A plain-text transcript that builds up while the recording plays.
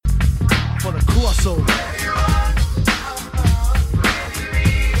crossover.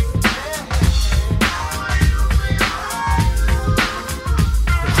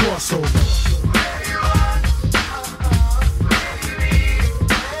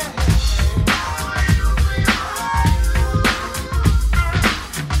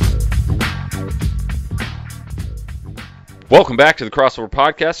 Welcome back to the Crossover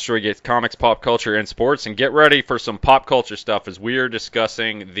Podcast, where we get comics, pop culture, and sports, and get ready for some pop culture stuff as we are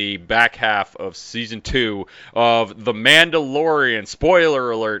discussing the back half of Season 2 of The Mandalorian.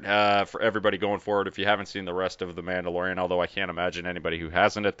 Spoiler alert for everybody going forward if you haven't seen the rest of The Mandalorian, although I can't imagine anybody who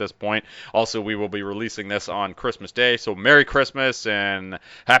hasn't at this point. Also, we will be releasing this on Christmas Day, so Merry Christmas and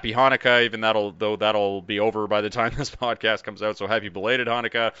Happy Hanukkah, even though that'll be over by the time this podcast comes out, so happy belated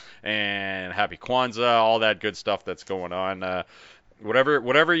Hanukkah and happy Kwanzaa, all that good stuff that's going on.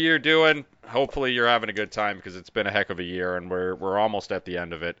 Whatever you're doing, hopefully you're having a good time because it's been a heck of a year and we're almost at the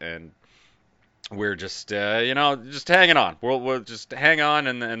end of it, and we're just just hanging on. We'll just hang on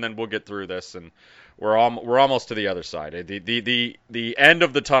and then we'll get through this, and we're almost to the other side. The end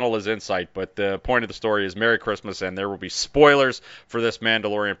of the tunnel is in sight, but the point of the story is Merry Christmas, and there will be spoilers for this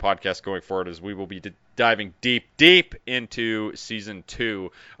Mandalorian podcast going forward as we will be diving deep into Season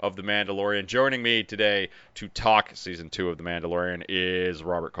 2 of The Mandalorian. Joining me today to talk Season 2 of The Mandalorian is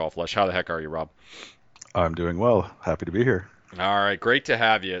Robert Callflesh. How the heck are you, Rob? I'm doing well. Happy to be here. All right, great to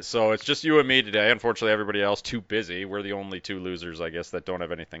have you. So it's just you and me today. Unfortunately, everybody else too busy. We're the only two losers, I guess, that don't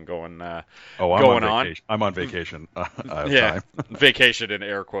have anything going on. I'm on vacation. I have time. Vacation in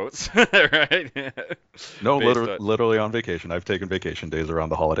air quotes, right? No, literally on vacation. I've taken vacation days around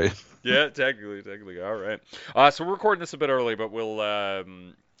the holidays. Yeah, technically. All right. So we're recording this a bit early, but we're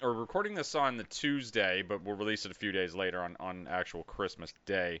recording this on the Tuesday, but we'll release it a few days later on actual Christmas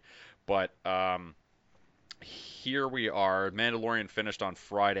Day. But here we are. Mandalorian finished on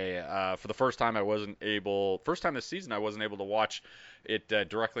Friday. For the first time this season, I wasn't able to watch it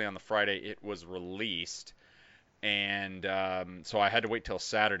directly on the Friday it was released. And so I had to wait till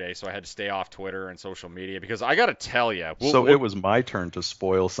Saturday, so I had to stay off Twitter and social media because I got to tell you. It was my turn to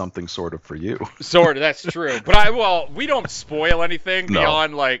spoil something sort of for you. Sort of, that's true. But we don't spoil anything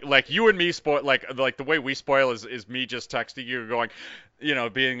beyond like you and me spoil, like the way we spoil is me just texting you going,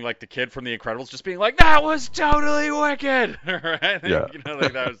 being like the kid from The Incredibles, just being like, that was totally wicked, right? Yeah.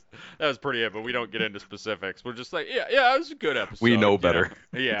 That was pretty it, but we don't get into specifics. We're just like, yeah, it was a good episode. We know better.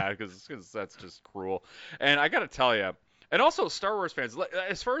 Yeah, because that's just cruel. And I got to tell you, and also Star Wars fans,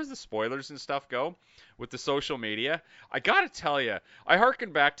 as far as the spoilers and stuff go, with the social media, I gotta tell you, I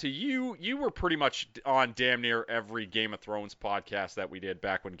harken back to you. You were pretty much on damn near every Game of Thrones podcast that we did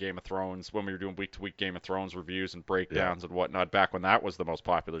back when when we were doing week-to-week Game of Thrones reviews and breakdowns and whatnot, back when that was the most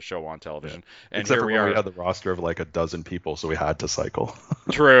popular show on television. Yeah. And except we had the roster of like a dozen people, so we had to cycle.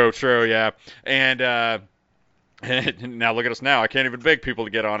 True, yeah. And now look at us now. I can't even beg people to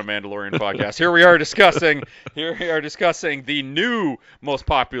get on a Mandalorian podcast. Here we are discussing the new most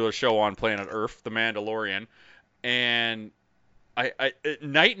popular show on planet Earth, The Mandalorian, and I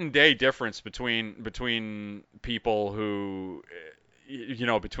night and day difference between people who,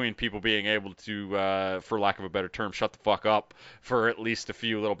 between people being able to, for lack of a better term, shut the fuck up for at least a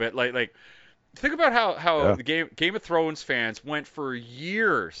few little bit. Like think about how the Game of Thrones fans went for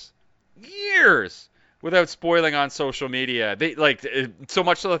years without spoiling on social media. They so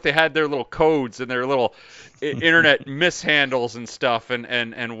much so that they had their little codes and their little internet mishandles and stuff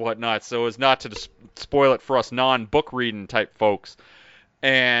and whatnot, so as not to spoil it for us non-book reading type folks.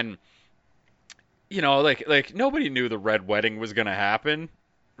 And like nobody knew the Red Wedding was gonna happen,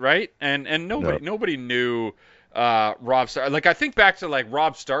 right? And nobody knew Robb Stark. Like I think back to like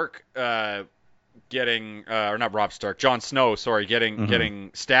Robb Stark Jon Snow,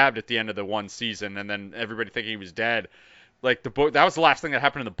 getting stabbed at the end of the one season, and then everybody thinking he was dead. Like the book, that was the last thing that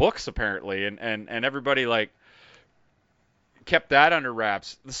happened in the books apparently, and everybody like kept that under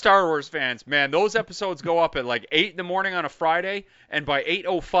wraps. The Star Wars fans, man, those episodes go up at like 8 a.m. on a Friday, and by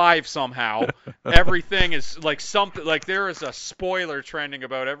 8:05 somehow everything is like something like there is a spoiler trending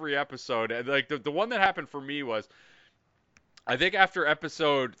about every episode. And like the one that happened for me was, I think after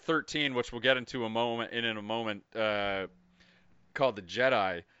episode 13, which we'll get into in a moment, called The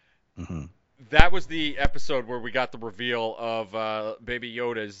Jedi, that was the episode where we got the reveal of Baby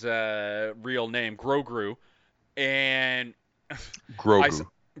Yoda's real name, Grogu. And Grogu.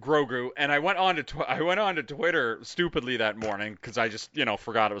 Grogu, and I went on to Twitter stupidly that morning because I just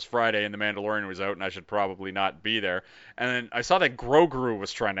forgot it was Friday and the Mandalorian was out and I should probably not be there. And then I saw that Grogu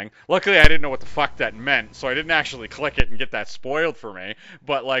was trending. Luckily, I didn't know what the fuck that meant, so I didn't actually click it and get that spoiled for me.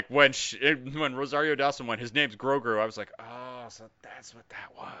 But like when Rosario Dawson went, his name's Grogu, I was like, oh, so that's what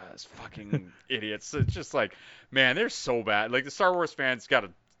that was. Fucking idiots. It's just like, man, they're so bad. Like the Star Wars fans got to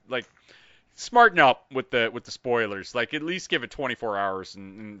like smarten up with the spoilers. Like at least give it 24 hours,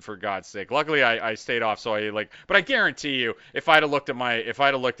 and for God's sake. Luckily, I stayed off, so But I guarantee you, if I'd have looked at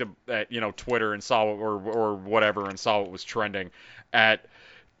Twitter and saw or whatever and saw what was trending at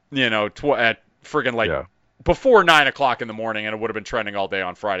at friggin' like before 9 o'clock in the morning, and it would have been trending all day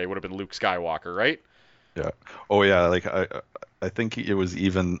on Friday. It would have been Luke Skywalker, right? Yeah. Oh yeah. Like I think it was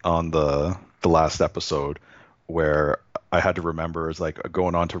even on the last episode where I had to remember is like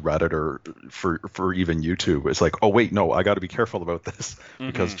going on to Reddit or for even YouTube. It's like, oh wait, no, I got to be careful about this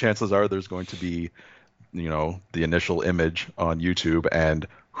because chances are there's going to be, the initial image on YouTube and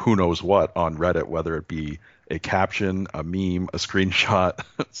who knows what on Reddit, whether it be a caption, a meme, a screenshot,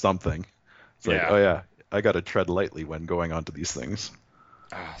 something. It's like, oh yeah, I got to tread lightly when going onto these things.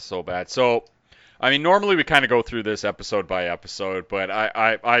 So bad. So, I mean, normally we kind of go through this episode by episode, but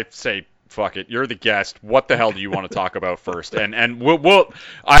I say fuck it. You're the guest. What the hell do you want to talk about first? And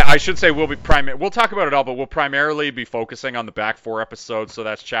I should say we'll talk about it all, but we'll primarily be focusing on the back 4 episodes. So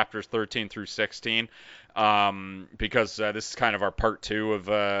that's chapters 13 through 16. Because this is kind of our part 2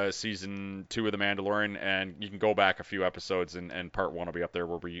 of season 2 of The Mandalorian, and you can go back a few episodes, and part 1 will be up there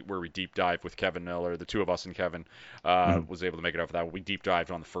where we deep dive with Kevin Miller, the two of us and Kevin was able to make it up for that. We deep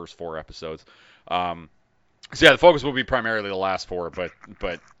dived on the first 4 episodes. So yeah, the focus will be primarily the last 4, but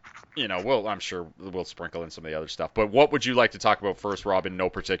I'm sure we'll sprinkle in some of the other stuff. But what would you like to talk about first, Rob, in no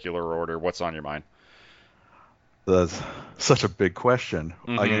particular order? What's on your mind? That's such a big question.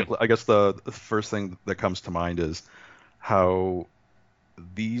 I guess the first thing that comes to mind is how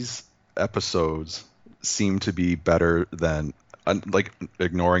these episodes seem to be better than, like,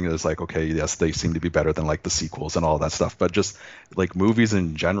 ignoring it as like, okay, yes, they seem to be better than like the sequels and all that stuff, but just like movies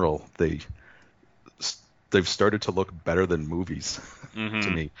in general, they've started to look better than movies to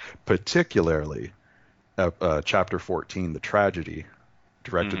me, particularly chapter 14, The Tragedy,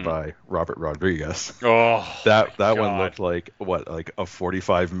 directed by Robert Rodriguez. Oh, that one looked like like a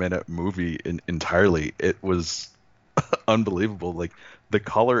 45-minute movie entirely. It was unbelievable. Like the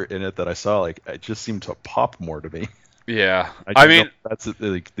color in it that I saw, like it just seemed to pop more to me. Yeah, I mean that's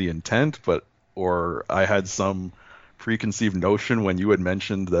like the intent, or I had some preconceived notion when you had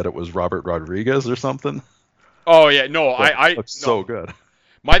mentioned that it was Robert Rodriguez or something. Oh yeah, no, I looks so good.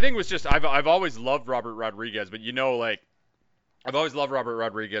 My thing was just I've always loved Robert Rodriguez, but like I've always loved Robert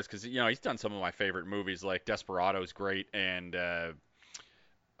Rodriguez because he's done some of my favorite movies, like Desperado's great, and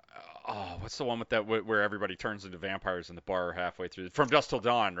what's the one with that where everybody turns into vampires in the bar halfway through? From Dusk Till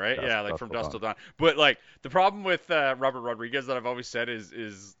Dawn, right? Yeah, like From Dusk Till Dawn. But like the problem with Robert Rodriguez that I've always said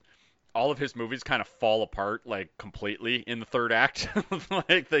is all of his movies kind of fall apart like completely in the third act.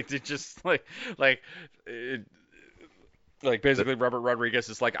 Like they just like basically Robert Rodriguez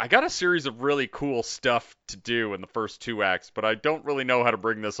is like, I got a series of really cool stuff to do in the first 2 acts, but I don't really know how to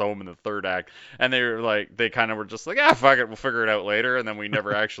bring this home in the third act. And they kind of were just like, fuck it, we'll figure it out later. And then we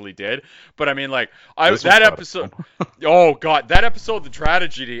never actually did. But I mean, like that episode, oh god, that episode, The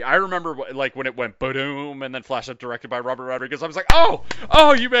Tragedy, I remember like when it went boom and then flash up directed by Robert Rodriguez. I was like, oh,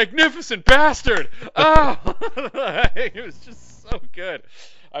 you magnificent bastard. Oh, it was just so good.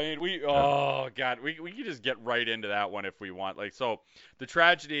 I mean, we can just get right into that one if we want. Like, so The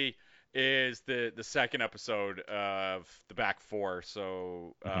Tragedy is the second episode of the back 4.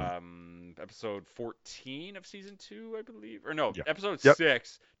 So, episode 14 of season 2, I believe, or no, episode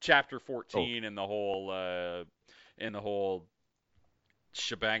 6, chapter 14 in the whole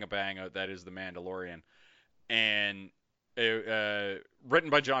shebang-a-bang that is The Mandalorian, and written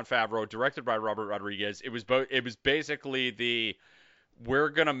by Jon Favreau, directed by Robert Rodriguez. It was basically we're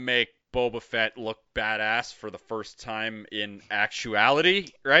gonna make Boba Fett look badass for the first time in actuality,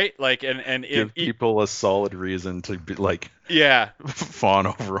 right? Like, and give people a solid reason to be like, fawn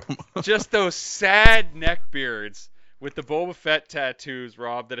over them. Just those sad neckbeards with the Boba Fett tattoos,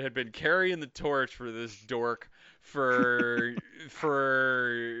 Rob, that had been carrying the torch for this dork for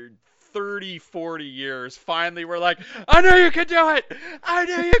 30, 40 years, finally we're like, I knew you could do it! I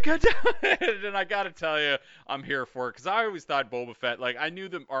knew you could do it! And I gotta tell you, I'm here for it, because I always thought Boba Fett, like, I knew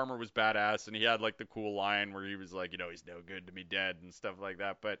the armor was badass, and he had, like, the cool line where he was like, he's no good to be dead, and stuff like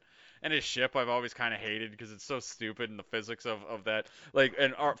that, and his ship I've always kind of hated, because it's so stupid, and the physics of that, like,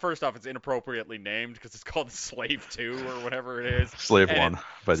 and first off, it's inappropriately named, because it's called Slave 2, or whatever it is. Slave 1,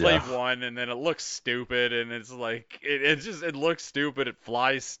 but Slave 1, and then it looks stupid, and it's like, it looks stupid, it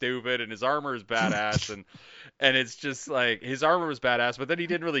flies stupid, and his armor is badass, and it's just like, his armor was badass, but then he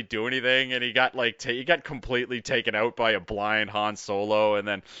didn't really do anything, and he got like he got completely taken out by a blind Han Solo, and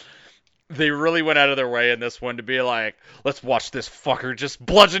then they really went out of their way in this one to be like, let's watch this fucker just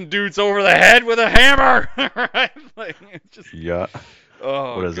bludgeon dudes over the head with a hammer, right? Like, it's just, yeah.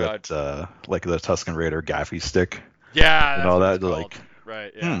 Oh, what is God. it? Like the Tusken Raider gaffy stick. Yeah, and all that. Like,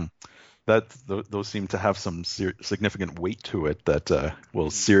 right? Yeah. Those seem to have some significant weight to it that will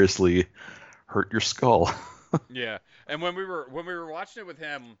seriously hurt your skull. Yeah, and when we were watching it with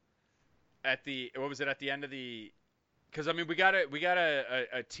him at the at the end of the, because I mean we got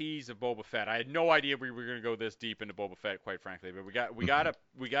a tease of Boba Fett. I had no idea we were gonna go this deep into Boba Fett, quite frankly, but we got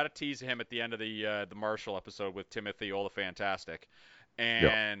a tease of him at the end of the Marshall episode with Timothy Olyphantastic,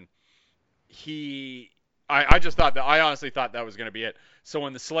 and I just thought that, I honestly thought that was gonna be it. So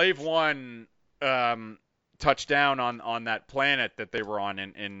when the Slave 1 touched down on that planet that they were on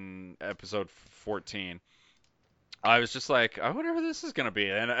in episode 14. I was just like, I wonder who this is going to be.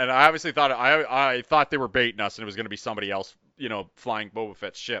 And I obviously thought, I thought they were baiting us and it was going to be somebody else, flying Boba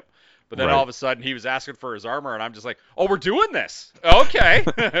Fett's ship. But then all of a sudden he was asking for his armor and I'm just like, oh, we're doing this. Okay.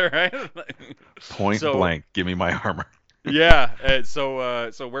 Right? Point blank, give me my armor. Yeah. And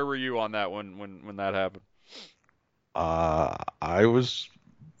so where were you on that one when that happened? I was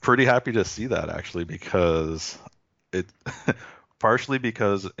pretty happy to see that, actually, because it partially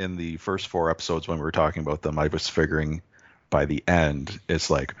because in the first 4 episodes when we were talking about them, I was figuring by the end it's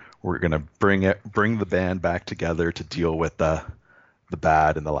like we're gonna bring the band back together to deal with the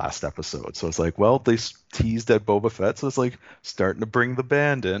bad in the last episode. So it's like, well, they teased at Boba Fett, so it's like starting to bring the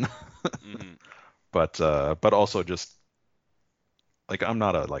band in. Mm-hmm. But also just like, I'm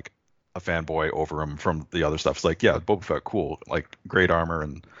not a fanboy over him from the other stuff. It's like, yeah, Boba Fett, cool, like great armor,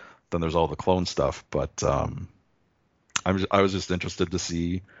 and then there's all the clone stuff. But I was just interested to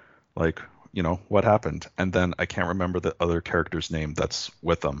see, like, what happened. And then I can't remember the other character's name that's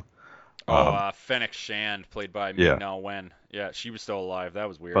with them. Fennec Shand, played by Ming-Na Wen. Yeah, she was still alive. That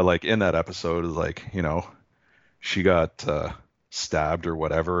was weird. But like in that episode, like, she got stabbed or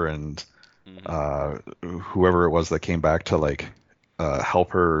whatever, and whoever it was that came back to like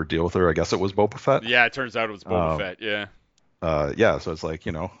help her or deal with her, I guess it was Boba Fett. Yeah, it turns out it was Boba Fett. Yeah. Yeah, so it's like,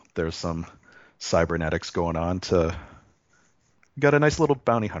 there's some cybernetics going on to. Got a nice little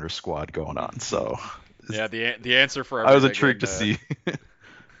bounty hunter squad going on, so yeah, the answer for everything. I was intrigued to see.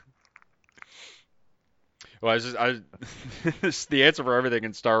 Well, the answer for everything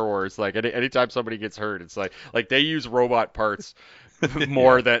in Star Wars. Like anytime somebody gets hurt, it's like they use robot parts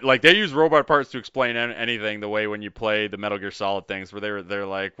more than like they use robot parts to explain anything. The way when you play the Metal Gear Solid things, where they're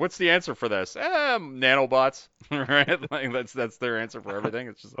like, "What's the answer for this?" Nanobots, right? Like that's their answer for everything.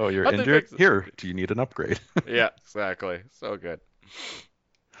 It's just, oh, you're injured. Here, do you need an upgrade? Yeah, exactly. So good.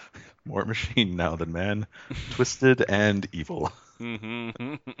 More machine now than man, twisted and evil.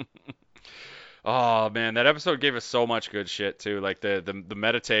 Mm-hmm. Oh man, that episode gave us so much good shit too. Like the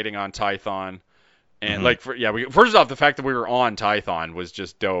meditating on Tython, and first off, the fact that we were on Tython was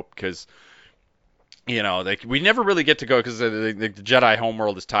just dope, because we never really get to go, because the Jedi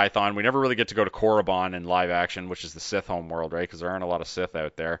homeworld is Tython. We never really get to go to Korriban in live action, which is the Sith homeworld, right? Because there aren't a lot of Sith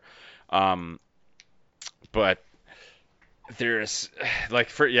out there. But there's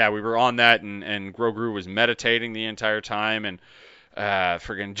we were on that, and Grogu was meditating the entire time, and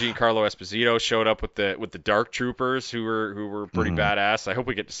friggin' Giancarlo Esposito showed up with the Dark Troopers, who were pretty badass. I hope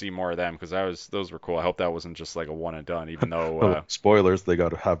we get to see more of them, because those were cool. I hope that wasn't just like a one and done, even though spoilers, they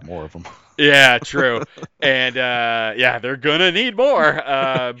got to have more of them. Yeah, true. And they're gonna need more.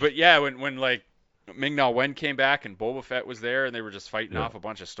 But yeah, when like Ming-Na Wen came back and Boba Fett was there, and they were just fighting off a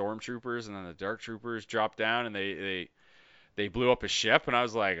bunch of stormtroopers, and then the Dark Troopers dropped down and they blew up his ship, and I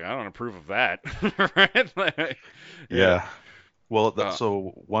was like, I don't approve of that. Right? Like, yeah. Well,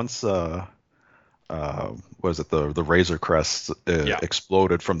 so once was it the Razor Crest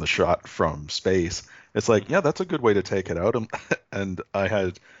exploded from the shot from space, it's like, yeah, that's a good way to take it out. And I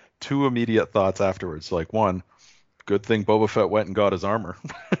had 2 immediate thoughts afterwards. Like, one, good thing Boba Fett went and got his armor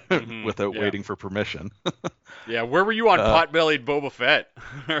without Yeah. waiting for permission. Yeah, where were you on pot-bellied Boba Fett?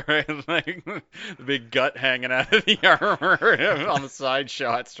 Right, like the big gut hanging out of the armor on the side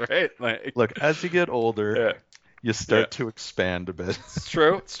shots, right? Like, Look, as you get older, yeah, you yeah, start to expand a bit. it's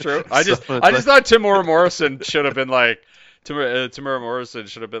true, it's true. I So just, it's I just thought Tamora Morrison should have been like, Tamora Morrison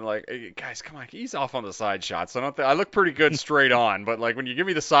should have been like, hey, guys, come on, ease off on the side shots. I don't think I look pretty good straight on, but like when you give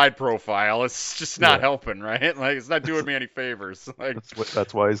me the side profile, it's just not yeah. helping, right? Like it's not doing me any favors. Like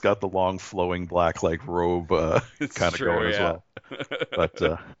That's why he's got the long flowing black like robe it's kind of true, going as yeah. well.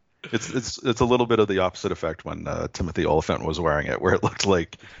 But it's a little bit of the opposite effect when Timothy Oliphant was wearing it, where it looked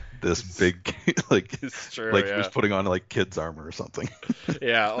like this big like It's true, like he yeah. was putting on like kids armor or something.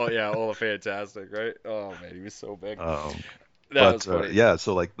 Yeah, oh yeah, all fantastic, right? Oh man, he was so big. Um, That was funny. yeah,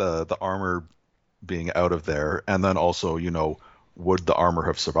 so like the armor being out of there, and then also would the armor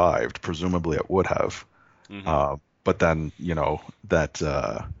have survived? Presumably it would have. Hmm. But then that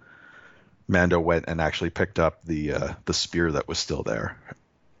Mando went and actually picked up the spear that was still there.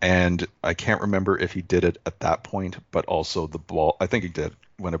 And I can't remember if he did it at that point, but also the ball. I think he did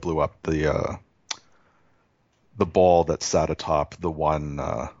when it blew up the ball that sat atop the one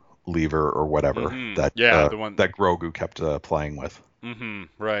lever or whatever that Yeah, the one. that Grogu kept playing with.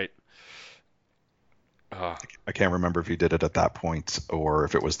 Right. Uh, I can't remember if he did it at that point or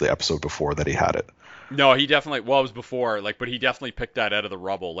if it was the episode before that he had it. no, he definitely. Well, it was before, like, but he definitely picked that out of the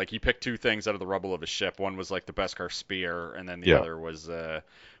rubble. Like, he picked two things out of the rubble of his ship. One was like the Beskar spear, and then the Yeah. other was the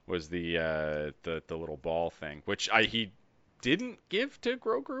little ball thing, which he didn't give to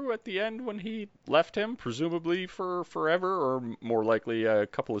Grogu at the end when he left him, presumably for forever, or more likely a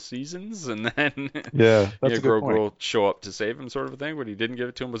couple of seasons, and then Yeah, that's a good Grogu point. will show up to save him, sort of a thing. But he didn't give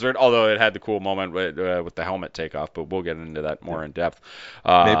it to him. Was there? Although it had the cool moment with the helmet takeoff, but we'll get into that more in depth.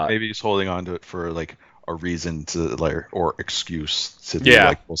 Maybe he's holding on to it for like a reason to like or excuse to be Yeah,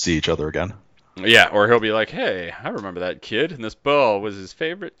 like we'll see each other again. yeah, or he'll be like, "Hey, I remember that kid, and this ball was his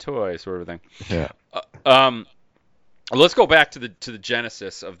favorite toy," sort of thing. Yeah. Uh, um, let's go back to the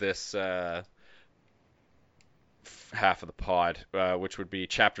genesis of this half of the pod, which would be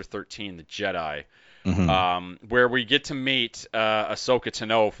Chapter 13, the Jedi, Hmm. where we get to meet Ahsoka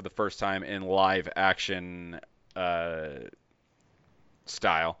Tano for the first time in live action uh,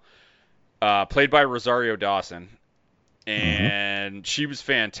 style, played by Rosario Dawson. Hmm. And she was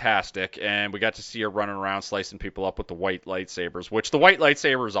fantastic, and we got to see her running around slicing people up with the white lightsabers, which the white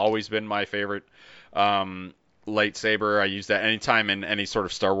lightsaber has always been my favorite lightsaber. I use that anytime in any sort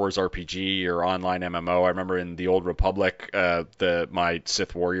of Star Wars RPG or online MMO. I remember in the Old Republic, my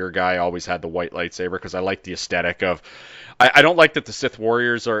Sith warrior guy always had the white lightsaber because I like the aesthetic of. I don't like that the Sith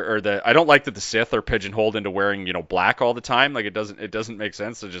warriors I don't like that the Sith are pigeonholed into wearing black all the time. Like it doesn't make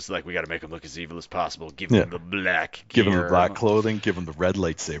sense. So just like we got to make them look as evil as possible. Give Yeah. them the black Give him the gear. black clothing. Give him the red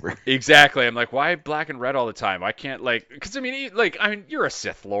lightsaber. Exactly. I'm like, why black and red all the time? I can't because I mean, you're a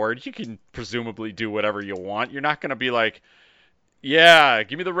Sith Lord. You can presumably do whatever you want. You're not gonna be like, yeah,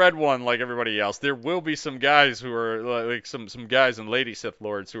 give me the red one like everybody else. There will be some guys who are like some guys and lady Sith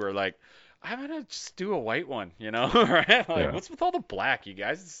Lords who are like, I'm gonna just do a white one, right? Like, Yeah. what's with all the black, you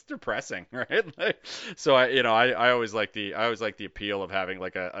guys? It's depressing, right? Like, so I always like the appeal of having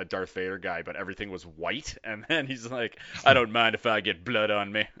like a Darth Vader guy, but everything was white, and then he's like, I don't mind if I get blood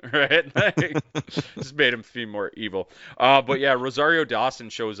on me, right? Like, just made him feel more evil. But yeah, Rosario Dawson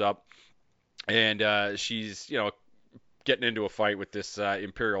shows up, and she's getting into a fight with this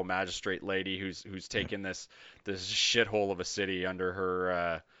Imperial Magistrate lady who's taken this shithole of a city under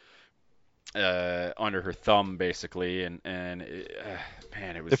her thumb basically, and man,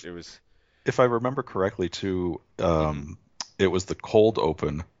 If it was. if I remember correctly too, Mhm. it was the cold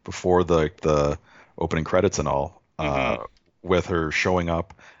open before the opening credits and all, Mhm. with her showing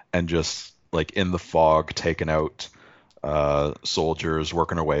up and just like in the fog taking out soldiers,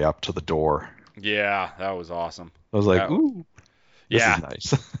 working her way up to the door. Yeah, that was awesome. I was like, That, ooh, this is yeah, nice.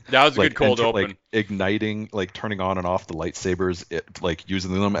 that was a good Like cold like open. igniting, like turning on and off the lightsabers, like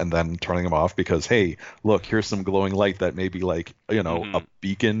using them and then turning them off because hey, look, here's some glowing light that may be like a Mhm.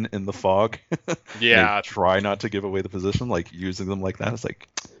 beacon in the fog. They Yeah. try not to give away the position, like using them like that. It's like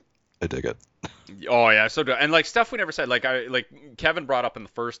I dig it. Oh yeah. So and like stuff we never said. Like Kevin brought up in the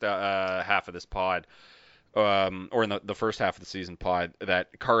first half of this pod, or in the first half of the season pod,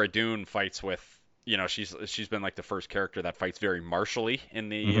 that Cara Dune fights with. She's been like the first character that fights very martially in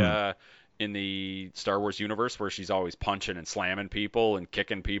the Hmm. in the Star Wars universe where she's always punching and slamming people and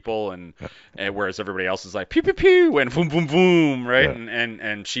kicking people, and whereas everybody else is like pew pew pew and boom boom boom, right? Yeah.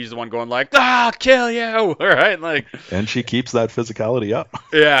 And she's the one going like, ah, kill you, all right? Like, And she keeps that physicality up.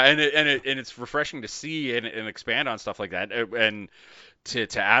 yeah, and it's refreshing to see and expand on stuff like that. And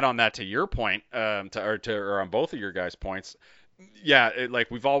to add on that to your point, or on both of your guys' points, yeah,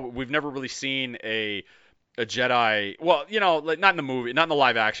 like we've never really seen a Jedi. Well, like not in the movie, not in the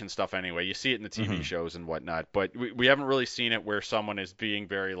live action stuff anyway. You see it in the TV shows and whatnot, but we haven't really seen it where someone is being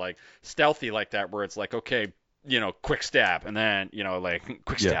very like stealthy like that, where it's like, okay, quick stab, and then like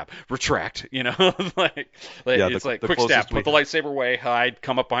quick stab, retract, like Yeah, it's like the quick stab, closest put the lightsaber away, hide,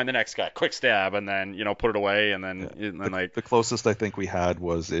 come up behind the next guy, quick stab, and then put it away, and then like the closest I think we had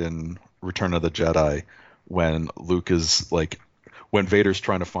was in Return of the Jedi when Luke is like when Vader's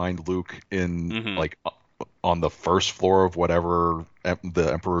trying to find Luke in like on the first floor of whatever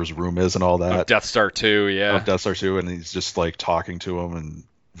the Emperor's room is and all that. Death Star 2, yeah. Of Death Star 2, and he's just like talking to him, and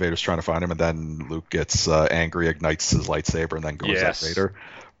Vader's trying to find him, and then Luke gets angry, ignites his lightsaber, and then goes at Vader.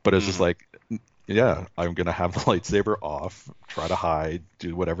 But it's just like, yeah, I'm going to have the lightsaber off, try to hide,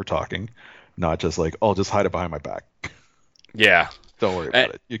 do whatever talking, not just like, oh, just hide it behind my back. Yeah. Don't worry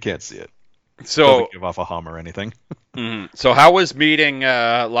about it. You can't see it. So doesn't give off a hum or anything. So how was meeting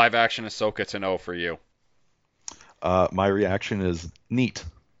live action Ahsoka Tano for you? My reaction is neat.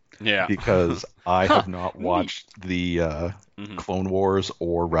 Yeah. Because I have not watched the Clone Wars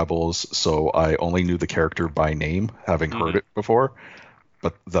or Rebels, so I only knew the character by name, having heard it before.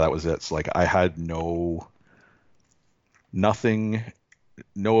 But that was it. So like I had no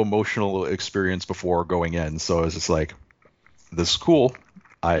emotional experience before going in. So I was just like, this is cool.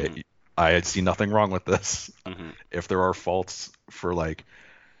 I had seen nothing wrong with this. If there are faults for like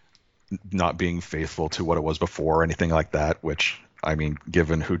not being faithful to what it was before or anything like that, which I mean,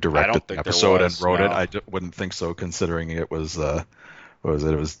 given who directed the episode and wrote it, I wouldn't think so, considering it was what was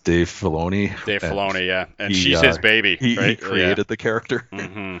it? It was Dave Filoni. Dave Filoni, yeah, and she's his baby. He right? created the character.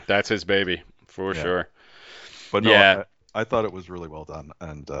 That's his baby for sure. But no, I thought it was really well done,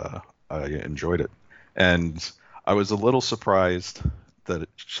 and I enjoyed it. And I was a little surprised that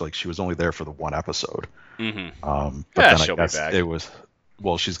she was only there for the one episode. But then I guess it was.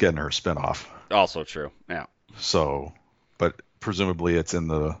 Well, she's getting her spinoff. Also true, yeah. So, but presumably it's in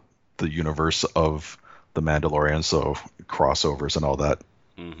the universe of the Mandalorian, so crossovers and all that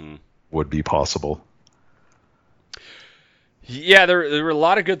would be possible. Yeah, there were a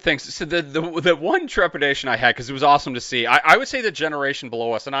lot of good things. So the one trepidation I had, because it was awesome to see, I would say the generation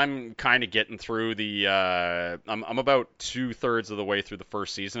below us, and I'm kind of getting through I'm about 2/3 of the way through the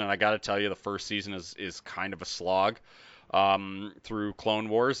first season, and I got to tell you, the first season is kind of a slog. Through Clone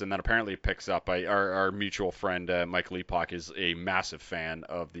Wars, and then apparently it picks up. Our mutual friend Mike Leapock is a massive fan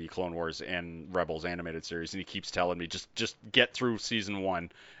of the Clone Wars and Rebels animated series, and he keeps telling me just get through season 1,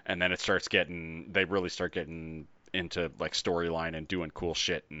 and then they really start getting into like storyline and doing cool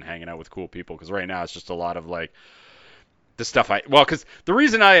shit and hanging out with cool people, because right now it's just a lot of like the stuff because the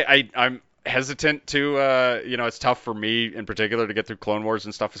reason I'm hesitant to it's tough for me in particular to get through Clone Wars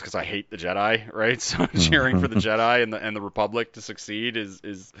and stuff is because I hate the Jedi, right? So cheering for the Jedi and the Republic to succeed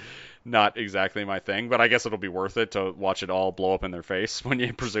is not exactly my thing, but I guess it'll be worth it to watch it all blow up in their face when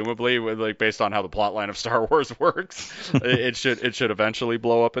you presumably, like based on how the plot line of Star Wars works, it should eventually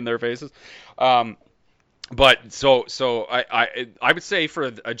blow up in their faces. But so I would say for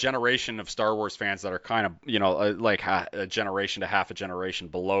a generation of Star Wars fans that are kind of like a generation to half a generation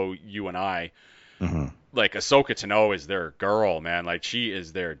below you and I, like Ahsoka Tano is their girl, man. Like she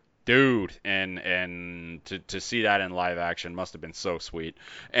is their dude, and to see that in live action must have been so sweet.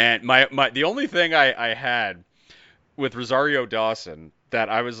 And the only thing I had with Rosario Dawson that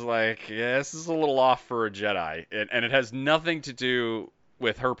I was like, yeah, this is a little off for a Jedi, and it has nothing to do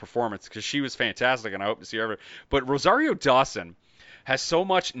with her performance, because she was fantastic and I hope to see her. But Rosario Dawson has so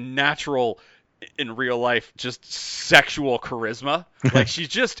much natural, in real life, just sexual charisma. Like she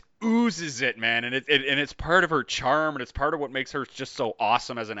just oozes it, man, and it's part of her charm, and it's part of what makes her just so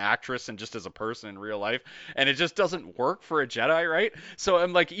awesome as an actress and just as a person in real life. And it just doesn't work for a Jedi, right? So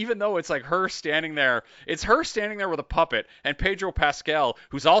I'm like, even though it's like her standing there with a puppet, and Pedro Pascal,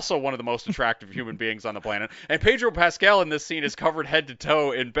 who's also one of the most attractive human beings on the planet, and Pedro Pascal in this scene is covered head to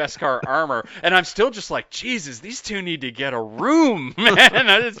toe in Beskar armor, and I'm still just like, Jesus, these two need to get a room, man. And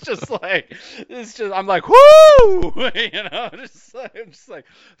I'm like, whoo, I'm just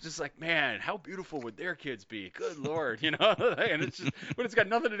like, man, how beautiful would their kids be? Good Lord, and it's just, but it's got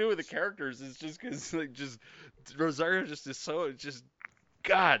nothing to do with the characters. It's just because like just Rosario just is so just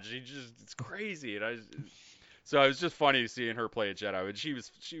God, it's crazy, and So it was just funny seeing her play a Jedi, and she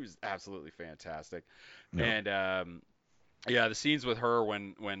was absolutely fantastic. Yeah. And yeah, the scenes with her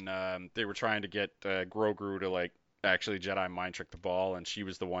when they were trying to get Grogu to like actually Jedi mind trick the ball, and she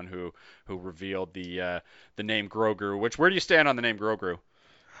was the one who revealed the name Grogu. Which where do you stand on the name Grogu?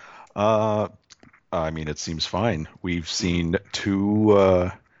 Uh, I mean, it seems fine. We've Hmm. seen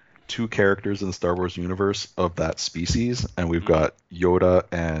two characters in the Star Wars universe of that species, and we've Hmm. got Yoda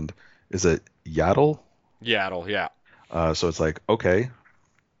and is it Yaddle? Yaddle, yeah. So it's like, okay,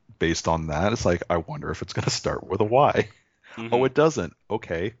 based on that, it's like, I wonder if it's going to start with a Y. Oh, Hmm. it doesn't.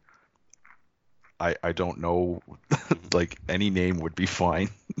 Okay. I don't know. Hmm. Like, any name would be fine,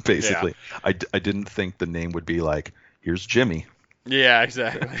 Yeah. basically. I didn't think the name would be like, here's Jimmy. Yeah,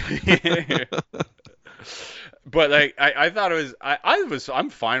 exactly. But like I thought it was I'm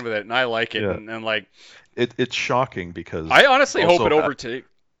fine with it and I like it Yeah. and like It's shocking because I honestly hope also,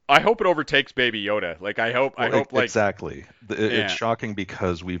 it overtakes Baby Yoda. Like I well, hope like exactly. It's yeah. shocking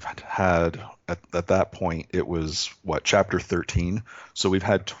because we've had, at that point, it was what, chapter 13? So we've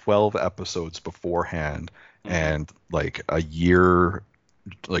had 12 episodes beforehand Hmm. and like a year,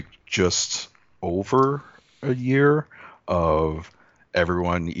 like just over a year of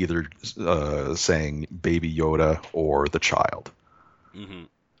everyone either saying Baby Yoda or the child. Hmm.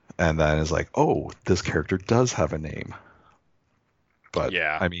 And then it's like, oh, this character does have a name. But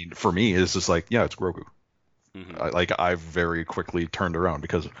Yeah. I mean, for me, it's just like, yeah, it's Grogu. Hmm. Like, I very quickly turned around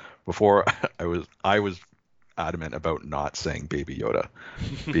because before I was adamant about not saying Baby Yoda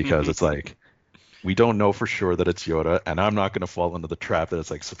because it's like, we don't know for sure that it's Yoda, and I'm not going to fall into the trap that it's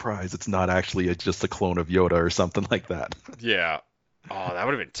like, surprise, it's not actually just a clone of Yoda or something like that. Yeah. Oh, that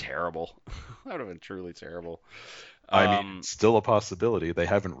would have been terrible. That would have been truly terrible. I mean, Um, it's still a possibility. They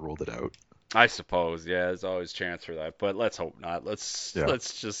haven't ruled it out. I suppose, yeah, there's always chance for that, but let's hope not. Yeah.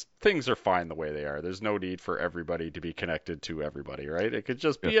 Let's just things are fine the way they are. There's no need for everybody to be connected to everybody, right? It could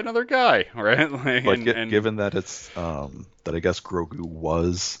just Yeah. be another guy, right? Like, But and given that it's that I guess Grogu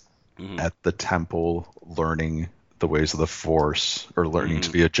was mhm, at the temple learning the ways of the Force or learning to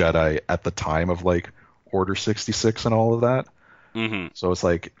mhm, be a Jedi at the time of like Order 66 and all of that. mhm. So it's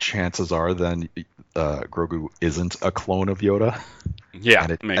like chances are then Grogu isn't a clone of Yoda, Yeah,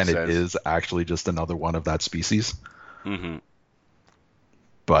 and it makes and it sense. is actually just another one of that species. Mhm.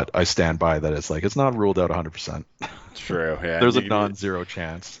 But I stand by that it's like it's not ruled out 100%. True. Yeah. There's a non-zero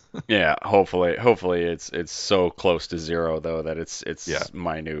chance. Yeah, hopefully it's so close to zero though that Yeah. it's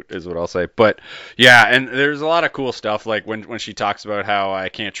minute is what I'll say. But yeah, and there's a lot of cool stuff like when she talks about how I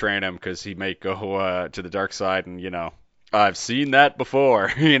can't train him because he may go to the dark side, and I've seen that before.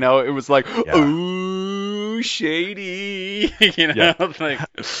 It was like Yeah. ooh shady. Yeah. Like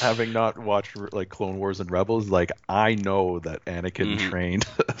Having not watched like Clone Wars and Rebels, like I know that Anakin mhm. trained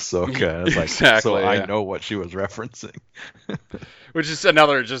Ahsoka. It's like, so Exactly, I yeah. know what she was referencing. Which is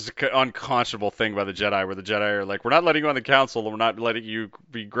another just unconscionable thing by the Jedi, where the Jedi are like, "We're not letting you on the council, and we're not letting you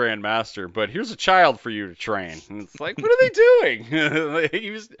be Grand Master, but here's a child for you to train." And it's like, what are they doing? Like, he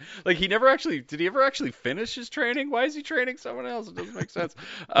was like, he never actually did. He ever actually finish his training? Why is he training someone else? It doesn't make sense.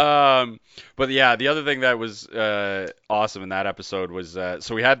 But yeah, the other thing that was awesome in that episode was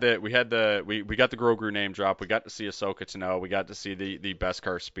so we got the Grogu name drop. We got to see Ahsoka Tano. We got to see the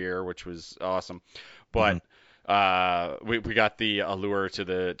Beskar spear, which was awesome. Hmm. But we got the allure to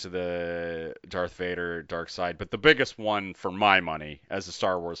the Darth Vader dark side, but the biggest one for my money as a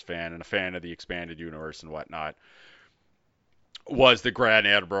Star Wars fan and a fan of the expanded universe and whatnot was the Grand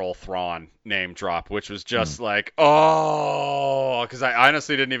Admiral Thrawn name drop, which was Mm. just like, oh, because I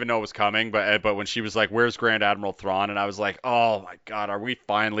honestly didn't even know it was coming, but when she was like, "Where's Grand Admiral Thrawn?" and I was like, "Oh my God, are we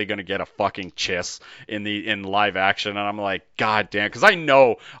finally gonna get a fucking Chiss in live action?" And I'm like, "God damn," because I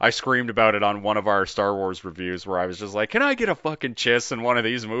know I screamed about it on one of our Star Wars reviews where I was just like, "Can I get a fucking Chiss in one of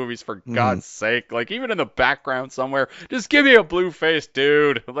these movies for Mm. God's sake? Like even in the background somewhere, just give me a blue face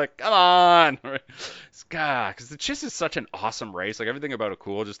dude." I'm like, come on. God, because the Chiss is such an awesome race. Like everything about it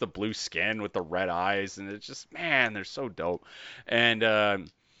cool. Just the blue skin with the red eyes, and it's just man, they're so dope. And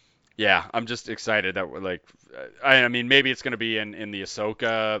yeah, I'm just excited that we're like, I mean, maybe it's gonna be in the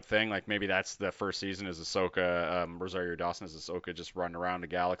Ahsoka thing. Like maybe that's the first season is Ahsoka, Rosario Dawson is Ahsoka just running around the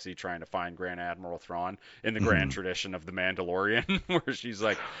galaxy trying to find Grand Admiral Thrawn in the grand Mm. tradition of the Mandalorian, where she's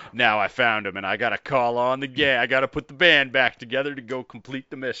like, now I found him and I gotta call on the gang. I gotta put the band back together to go complete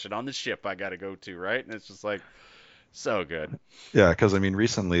the mission on the ship I gotta go to, right? And it's just like so good. Yeah, because I mean,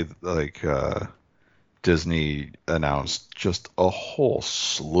 recently, like Disney announced just a whole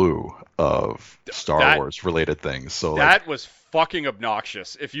slew of Star That Wars related things. So like that was fucking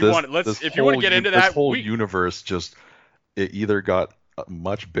obnoxious. If you want, this if you want to get into this that, whole universe just, it either got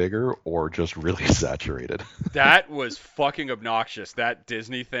much bigger or just really saturated. That was fucking obnoxious. That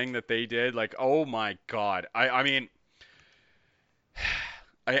Disney thing that they did, like, oh my god. I mean,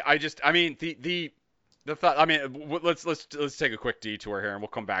 I mean the thought. I mean, let's take a quick detour here, and we'll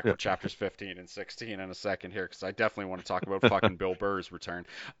come back Yeah. with chapters 15 and 16 in a second here, because I definitely want to talk about fucking Bill Burr's return.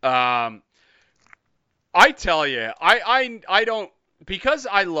 Um, I tell you, I don't, because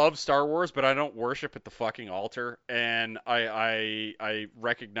I love Star Wars, but I don't worship at the fucking altar, and I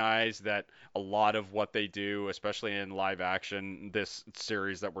recognize that a lot of what they do, especially in live action, this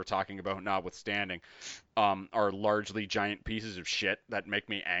series that we're talking about notwithstanding, are largely giant pieces of shit that make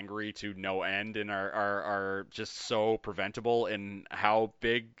me angry to no end and are just so preventable in how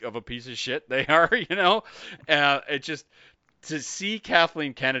big of a piece of shit they are, you know? It just, to see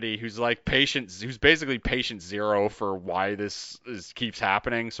Kathleen Kennedy, who's like who's basically patient zero for why keeps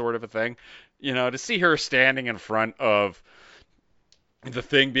happening, sort of a thing, you know, to see her standing in front of the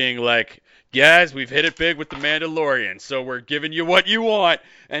thing being like, guys, we've hit it big with the Mandalorian, so we're giving you what you want,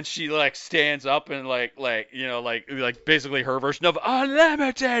 and she like stands up and you know, like basically her version of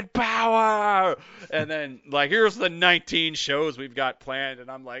unlimited power, and then like, here's the 19 shows we've got planned, and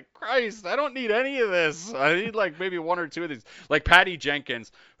I'm like, Christ, I don't need any of this. I need like maybe one or two of these, like Patty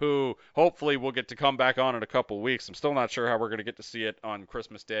Jenkins, who hopefully will get to come back on in a couple of weeks. I'm still not sure how we're gonna get to see it on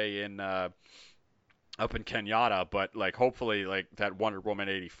Christmas Day in up in Kenyatta, but like hopefully like that Wonder Woman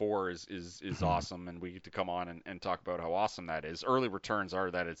 84 is awesome, and we get to come on and talk about how awesome that is. Early returns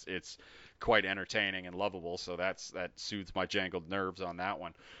are that it's quite entertaining and lovable, so that soothes my jangled nerves on that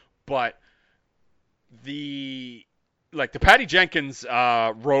one. But the like the Patty Jenkins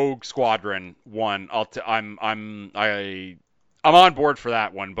Rogue Squadron one, I'm on board for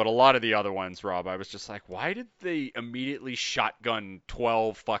that one, but a lot of the other ones, Rob, I was just like, why did they immediately shotgun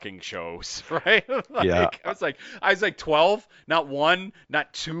 12 fucking shows, right? Like, Yeah, I was like 12, not one,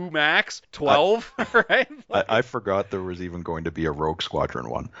 not two max, I, 12, right? I forgot there was even going to be a Rogue Squadron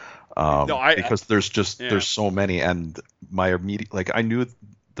one, No, because yeah, there's so many, and my immediate, like, I knew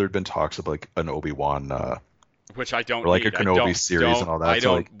there'd been talks of like an Obi-Wan, which I don't or like a need. Kenobi series and all that.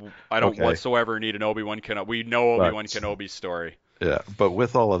 So like, I don't okay, whatsoever need an Obi-Wan Kenobi. We know Obi-Wan but Kenobi's story. yeah, but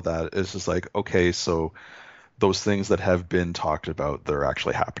with all of that, it's just like, okay, so those things that have been talked about, they're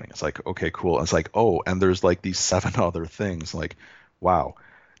actually happening. It's like, okay, cool. And it's like, oh, and there's like these seven other things. Like, wow,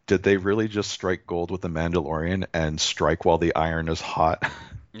 did they really just strike gold with the Mandalorian and strike while the iron is hot?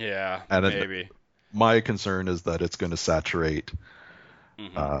 Yeah, And then maybe. my concern is that it's going to saturate. Hmm.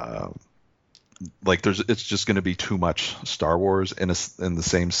 Uh, like, it's just going to be too much Star Wars in the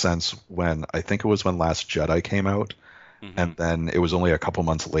same sense when I think it was when Last Jedi came out, Hmm. and then it was only a couple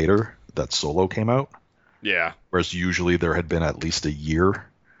months later that Solo came out. Yeah. Whereas usually there had been at least a year,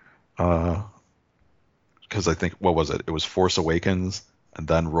 because I think, what was it? It was Force Awakens, and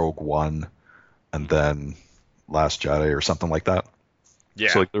then Rogue One, and Hmm. then Last Jedi, or something like that. So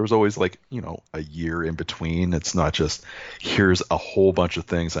Yeah. like there was always, like, a year in between. It's not just, here's a whole bunch of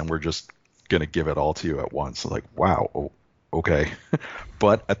things and we're just gonna give it all to you at once. So like, wow, okay.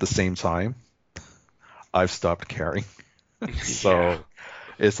 But at the same time, I've stopped caring. Yeah. So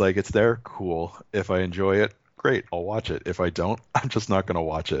it's like, it's there, cool. If I enjoy it, great, I'll watch it. If I don't, I'm just not gonna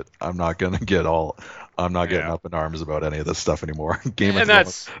watch it. I'm not getting Yeah. up in arms about any of this stuff anymore. Game of And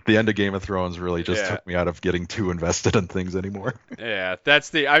Thrones, that's the end of Game of Thrones really just yeah. took me out of getting too invested in things anymore. Yeah,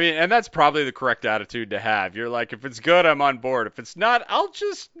 I mean, and that's probably the correct attitude to have. You're like, if it's good, I'm on board. If it's not, I'll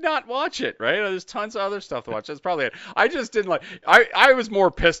just not watch it, right? There's tons of other stuff to watch. That's probably it. I just didn't like, I was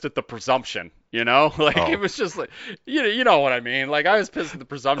more pissed at the presumption, you know? Like, it Oh. was just like, you know what I mean? Like, I was pissed at the Oh,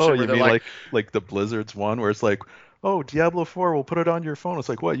 presumption where you they're mean like, like the Blizzard's one where it's like, oh, Diablo 4, we'll put it on your phone. It's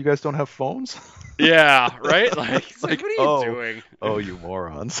like, what? You guys don't have phones? yeah, right? Like, it's It's like, like, what are you oh, doing? oh, you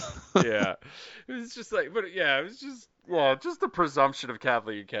morons. Yeah. It was just like, but yeah, it was just, yeah, just the presumption of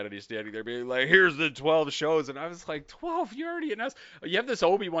Kathleen Kennedy standing there being like, here's the 12 shows. And I was like, 12? You already announced. You have this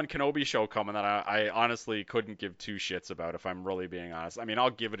Obi-Wan Kenobi show coming that I honestly couldn't give two shits about, if I'm really being honest. I mean, I'll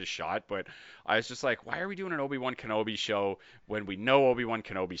give it a shot, but I was just like, why are we doing an Obi-Wan Kenobi show when we know Obi-Wan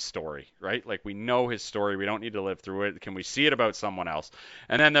Kenobi's story, right? Like, we know his story. We don't need to live through it. Can we see it about someone else?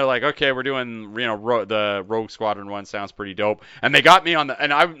 And then they're like, okay, we're doing, the Rogue Squadron one sounds pretty dope. And they got me on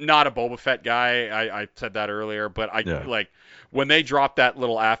and I'm not a Boba Fett guy. I said that earlier, but I Yeah. like when they dropped that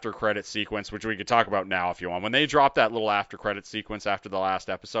little after credit sequence, which we could talk about now if you want, when they dropped that little after credit sequence after the last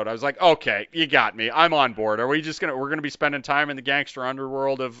episode, I was like, okay, you got me. I'm on board. We're gonna be spending time in the gangster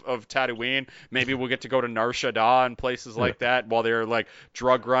underworld of Tatooine. Maybe we'll get to go to Nar Shaddaa and places like that while they're like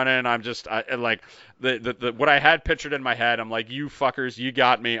drug running. Like what I had pictured in my head. I'm like, you fuckers, you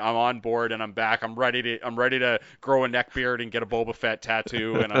got me. I'm on board and I'm back. I'm ready to grow a neck beard and get a Boba Fett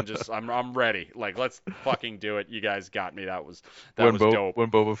tattoo, and I'm ready. Like, let's fucking do it. You guys got me. That was dope.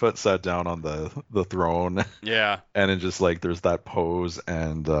 When Boba Fett sat down on the throne, yeah, and it just like there's that pose,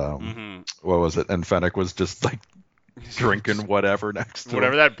 and what was it? And Fennec was just like drinking whatever next to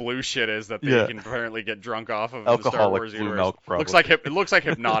whatever him. that blue shit is that they can apparently get drunk off of Alcoholic in the Star Wars blue universe. milk, probably. It looks like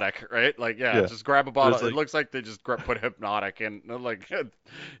Hypnotic, right? Like just grab a bottle. It looks like they just put Hypnotic in like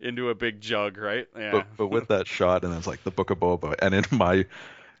into a big jug, right? Yeah. But with that shot, and it's like the Book of Boba, and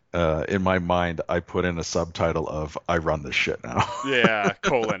in my mind, I put in a subtitle of "I run this shit now." Yeah,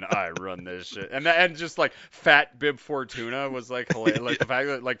 I run this shit, and just like fat Bib Fortuna was like hilarious. Like the fact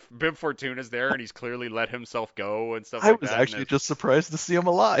that like Bib Fortuna's there and he's clearly let himself go and stuff. I was actually just surprised to see him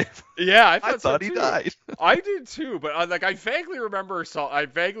alive. Yeah, I thought so he too. died. I did too, but like I vaguely remember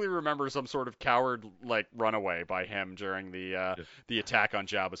some sort of coward like runaway by him during the attack on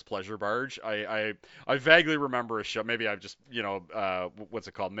Jabba's pleasure barge. I vaguely remember a show. Maybe I've just what's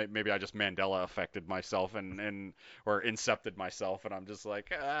it called? Maybe I just Mandela affected myself or incepted myself, and I'm just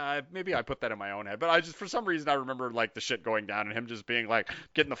like, maybe I put that in my own head. But I just, for some reason, I remember like the shit going down and him just being like,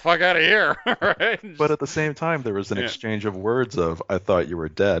 getting the fuck out of here. Right? But at the same time, there was an exchange of words of, I thought you were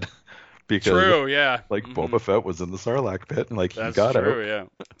dead. Because, true, yeah. Like, Boba Fett was in the Sarlacc pit, and like, he got out. That's true,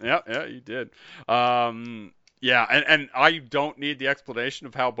 yeah. Yeah, you did. Yeah, and I don't need the explanation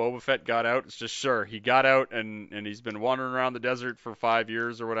of how Boba Fett got out. It's just, sure, he got out and he's been wandering around the desert for 5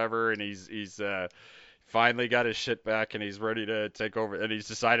 years or whatever, and he's finally got his shit back and he's ready to take over, and he's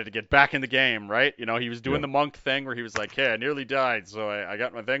decided to get back in the game, right? You know, he was doing the monk thing where he was like, hey, I nearly died, so I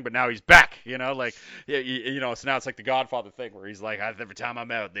got my thing, but now he's back, you know, like, so now it's like the Godfather thing where he's like, every time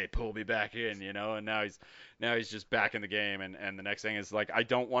I'm out, they pull me back in, you know, and now he's just back in the game, and the next thing is like, I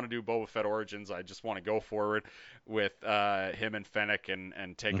don't want to do Boba Fett Origins, I just want to go forward with him and Fennec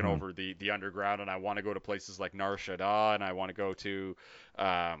and taking over the underground, and I want to go to places like Nar Shaddaa, and I want to go to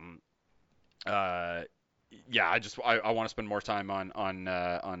I want to spend more time on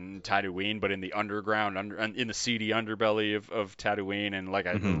Tatooine, but in the underground, in the seedy underbelly of Tatooine, and like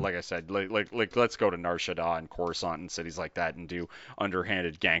I said, like let's go to Nar Shaddaa and Coruscant and cities like that and do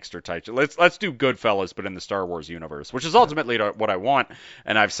underhanded gangster type. Let's do Goodfellas, but in the Star Wars universe, which is ultimately what I want.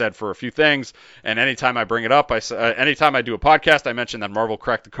 And I've said for a few things, and anytime I bring it up, anytime I do a podcast, I mention that Marvel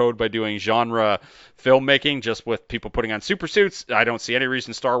cracked the code by doing genre filmmaking, just with people putting on super suits. I don't see any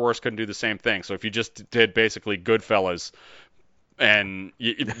reason Star Wars couldn't do the same thing. So if you just did basically Goodfellas, and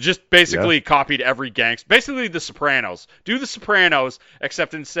you just basically copied every gangster, basically The Sopranos. Do The Sopranos,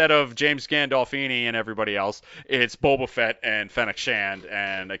 except instead of James Gandolfini and everybody else, it's Boba Fett and Fennec Shand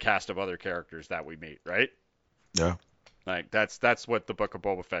and a cast of other characters that we meet, right? Yeah. Like that's what the Book of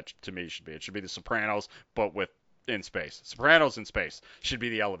Boba Fett to me should be. It should be The Sopranos, but in space. Sopranos in space should be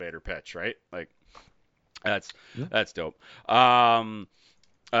the elevator pitch, right? Like that's dope.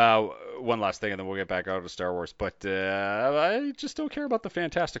 One last thing, and then we'll get back out of Star Wars. But I just don't care about the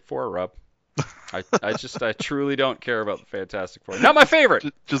Fantastic Four, Rob. I truly don't care about the Fantastic Four. Not my favorite.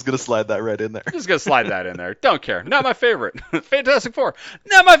 Just gonna slide that right in there. Just gonna slide that in there. Don't care. Not my favorite. Fantastic Four.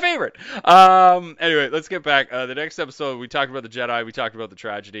 Not my favorite. Anyway, let's get back. The next episode, we talked about the Jedi. We talked about the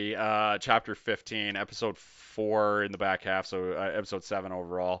tragedy. Chapter 15, episode 4 in the back half, so episode 7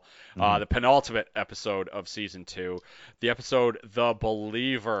 overall. The penultimate episode of season 2, the episode The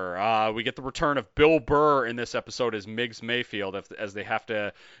Believer. We get the return of Bill Burr in this episode as Miggs Mayfield, as they have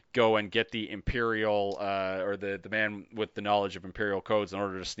to go and get the Imperial, or the man with the knowledge of Imperial codes in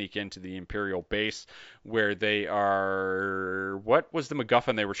order to sneak into the Imperial base, where they are... What was the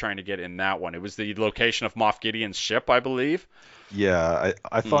MacGuffin they were trying to get in that one? It was the location of Moff Gideon's ship, I believe. Yeah,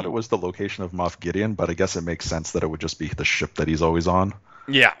 I thought it was the location of Moff Gideon, but I guess it makes sense that it would just be the ship that he's always on.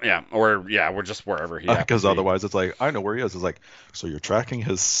 Yeah, we're just wherever he happens. Because otherwise it's like, I know where he is. It's like, so you're tracking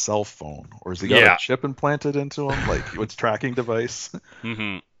his cell phone, or has he got a chip implanted into him? Like, what's tracking device?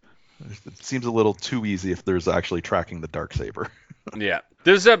 Mm-hmm. It seems a little too easy if there's actually tracking the Darksaber. Yeah.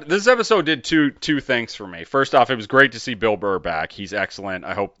 This episode did two things for me. First off, it was great to see Bill Burr back. He's excellent.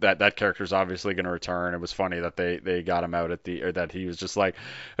 I hope that character's obviously going to return. It was funny that they got him out or that he was just like,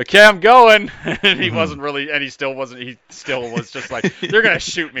 okay, I'm going, and he wasn't really, and he still wasn't. He still was just like, they're going to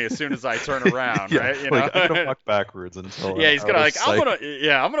shoot me as soon as I turn around, right? You know, I'm gonna walk backwards until yeah, he's gonna like, sight.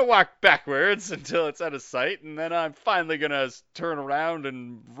 I'm gonna walk backwards until it's out of sight, and then I'm finally gonna turn around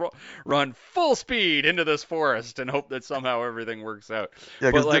and run full speed into this forest and hope that somehow everything works out.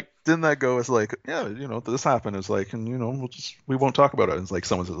 Yeah, but because like, didn't that go as like, yeah, this happened. It's like, and we won't talk about it. And it's like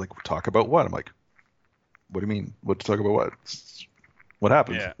someone's like, talk about what? I'm like, what do you mean? What to talk about? What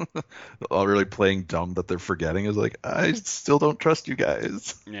happened? Yeah. All really playing dumb that they're forgetting is like, I still don't trust you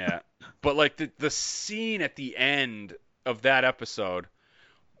guys. Yeah, but like the scene at the end of that episode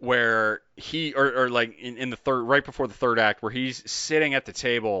where he or like in the third, right before the third act, where he's sitting at the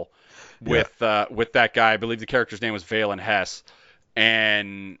table with that guy. I believe the character's name was Valen Hess,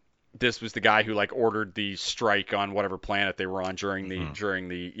 and this was the guy who like ordered the strike on whatever planet they were on during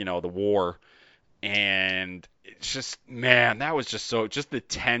the the war. And it's just, man, that was just the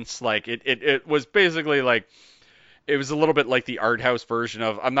tense, like it was basically like, it was a little bit like the art house version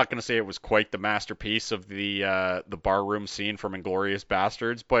of, I'm not going to say it was quite the masterpiece of the barroom scene from Inglourious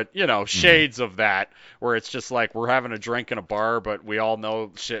Bastards, but shades of that, where it's just like we're having a drink in a bar, but we all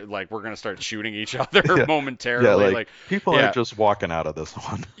know shit, like we're going to start shooting each other momentarily. Yeah, like people are just walking out of this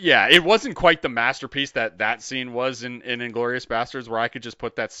one. Yeah, it wasn't quite the masterpiece that scene was in Inglourious Bastards, where I could just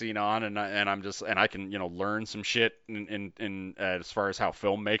put that scene on and I can learn some shit in as far as how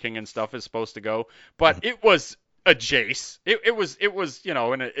filmmaking and stuff is supposed to go, but it was a Jace. It was it was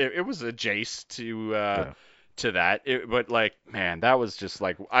a Jace to that. But like, man, that was just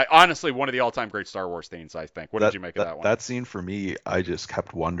like, I honestly, one of the all-time great Star Wars scenes, I think. What did you make of that one? That scene for me, I just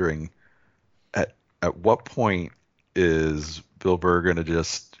kept wondering at what point is Bill Burr gonna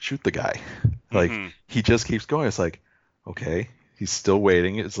just shoot the guy? Like he just keeps going. It's like, okay, he's still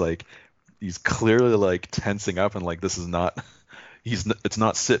waiting. It's like he's clearly like tensing up and like this is not it's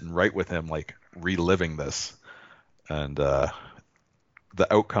not sitting right with him, like reliving this. And the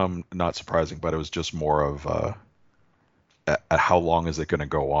outcome, not surprising, but it was just more of at how long is it going to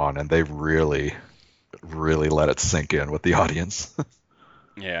go on? And they've really, really let it sink in with the audience.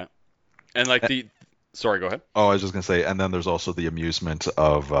 Yeah. And like sorry, go ahead. Oh, I was just going to say, and then there's also the amusement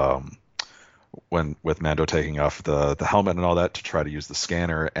of with Mando taking off the helmet and all that to try to use the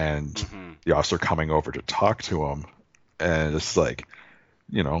scanner, and the officer coming over to talk to him. And it's like,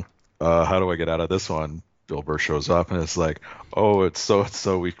 how do I get out of this one? Bill Burr shows up and it's like, oh, it's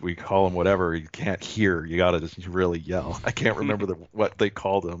so we call him whatever. He can't hear. You gotta just really yell. I can't remember what they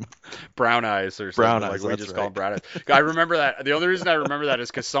called him. Brown eyes or something. Brown eyes. Like we just call him brown eyes. I remember that. The only reason I remember that is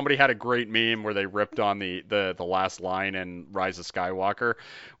because somebody had a great meme where they ripped on the last line in Rise of Skywalker,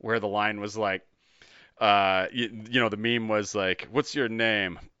 where the line was like, the meme was like, what's your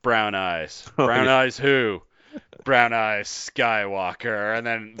name? Brown eyes. Brown eyes who? Brown eyes Skywalker, and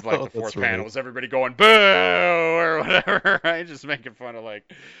then like the fourth panel was everybody going boo or whatever, right? Just making fun of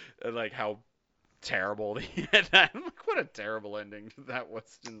like how terrible what a terrible ending that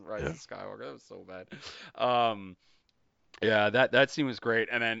was in Rise of Skywalker. That was so bad. Yeah, that scene was great,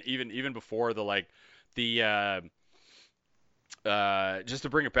 and then even before just to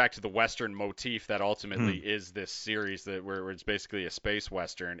bring it back to the Western motif that ultimately is this series, where it's basically a space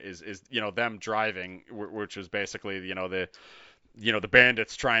Western, is them driving, which was basically the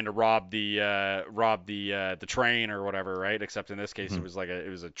bandits trying to rob the train or whatever, right? Except in this case it was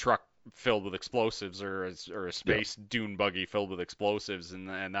a truck filled with explosives, or a space dune buggy filled with explosives,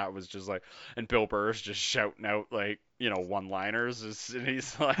 and that was just like, and Bill Burr's just shouting out like one-liners, and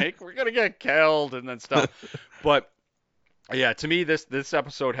he's like, we're gonna get killed and then stuff. But yeah, to me, this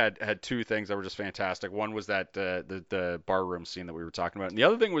episode had two things that were just fantastic. One was that the barroom scene that we were talking about, and the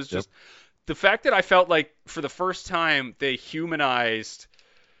other thing was just the fact that I felt like for the first time they humanized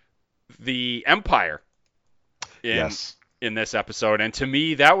the Empire in this episode, and to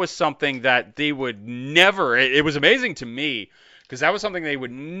me that was something that they would never. It was amazing to me, because that was something they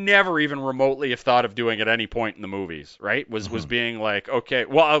would never even remotely have thought of doing at any point in the movies, right? Was being like, okay,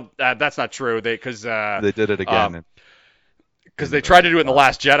 well, that's not true. They did it again. Because they tried to do it in The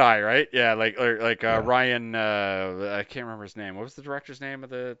Last Jedi, right? Yeah, Ryan, I can't remember his name. What was the director's name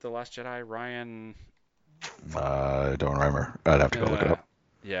of the Last Jedi? Ryan. I don't remember. I'd have to go look it up.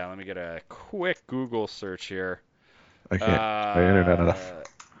 Yeah, let me get a quick Google search here. I can't. My internet enough.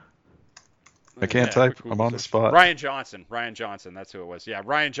 I can't type. I'm on the spot. Ryan Johnson. That's who it was. Yeah,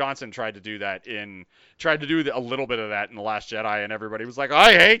 Ryan Johnson tried to do a little bit of that in The Last Jedi, and everybody was like,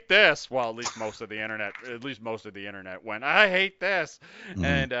 "I hate this." Well, at least most of the internet went, "I hate this," Mhm.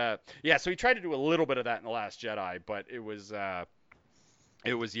 and yeah, so he tried to do a little bit of that in The Last Jedi, but it was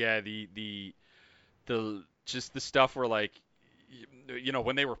yeah, the just the stuff where like,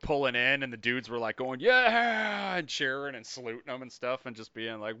 when they were pulling in and the dudes were like going, yeah, and cheering and saluting them and stuff and just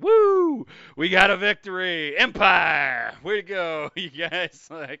being like, woo, we got a victory, Empire, way to go, you guys.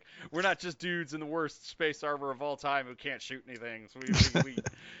 Like, we're not just dudes in the worst space armor of all time who can't shoot anything. So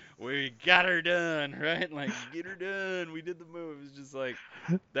we got her done, right? Like, get her done. We did the move. It's just like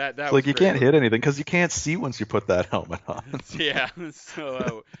that. It's was like you great. can't hit anything because you can't see once you put that helmet on. Yeah.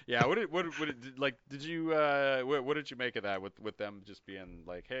 So yeah. What did you make of that with them just being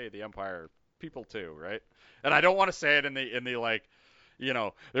like, hey, the Empire people too, right? And I don't want to say it in the like,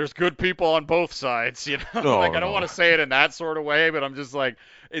 there's good people on both sides, No, like I don't no. want to say it in that sort of way, but I'm just like,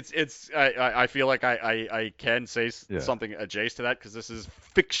 I feel like I can say something adjacent to that because this is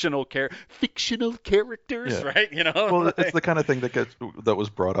fictional characters, Yeah. right? Well, it's the kind of thing that was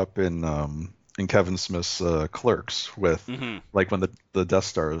brought up in Kevin Smith's Clerks with like when the Death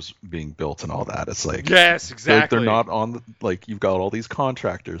Star is being built and all that. It's like, yes, exactly. They're not on like, you've got all these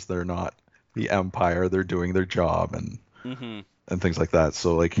contractors. They're not the Empire. They're doing their job and things like that.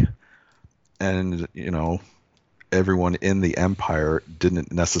 So like, and everyone in the Empire didn't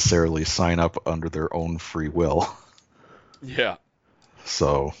necessarily sign up under their own free will. Yeah.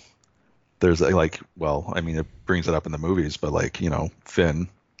 So there's like, well, I mean, it brings it up in the movies, but like, Finn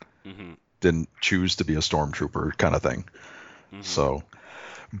didn't choose to be a stormtrooper kind of thing. So,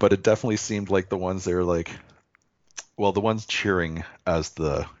 but it definitely seemed like the ones they were like, well, the ones cheering as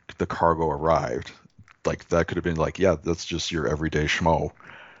the cargo arrived, like that could have been like, yeah, that's just your everyday schmo,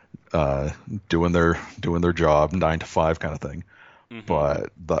 doing their job 9 to 5 kind of thing.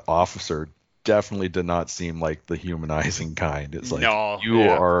 But the officer definitely did not seem like the humanizing kind. It's like, you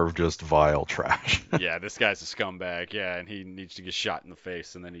are just vile trash. Yeah, this guy's a scumbag. Yeah, and he needs to get shot in the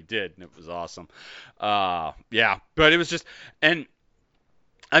face, and then he did, and it was awesome. Yeah, but it was just, and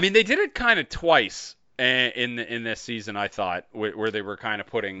I mean, they did it kind of twice in this season, I thought, where they were kind of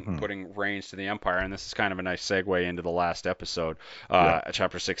putting reins to the Empire, and this is kind of a nice segue into the last episode,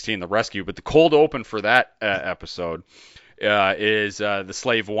 chapter 16, the rescue. But the cold open for that episode is the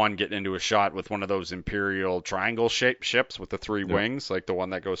Slave One getting into a shot with one of those Imperial triangle-shaped ships with the 3 wings, like the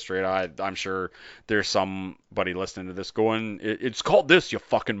one that goes straight out. I'm sure there's somebody listening to this going, it's called this, you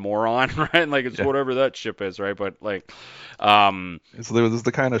fucking moron, right? Like, it's whatever that ship is, right? But, like... so there was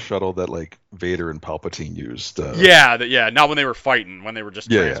the kind of shuttle that, like, Vader and Palpatine used. Not when they were fighting, when they were just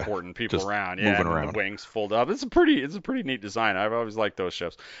transporting people just around. Moving and around. The wings fold up. It's a pretty neat design. I've always liked those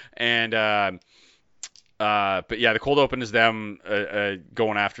ships. And... but yeah, the cold open is them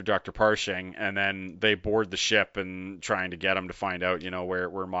going after Dr. Parshing, and then they board the ship and trying to get him to find out, where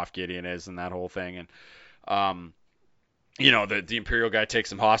Moff Gideon is and that whole thing. And the Imperial guy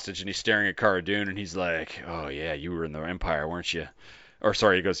takes him hostage, and he's staring at Cara Dune, and he's like, "Oh yeah, you were in the Empire, weren't you?" Or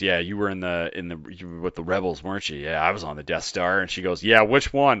sorry, he goes, "Yeah, you were you were with the rebels, weren't you?" "Yeah, I was on the Death Star." And she goes, "Yeah,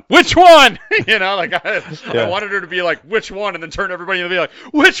 which one? Which one?" I wanted her to be like, "Which one?" and then turn everybody and be like,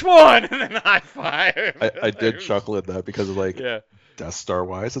 "Which one?" and then high five. I did chuckle at that because of like, Death Star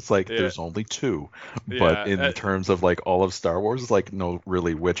wise, it's like there's only 2, but in terms of like all of Star Wars, it's like, no,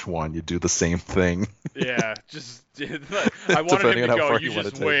 really, which one? You do the same thing. Just I wanted him to go, you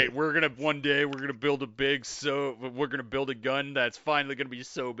just wait. One day we're gonna build a gun that's finally gonna be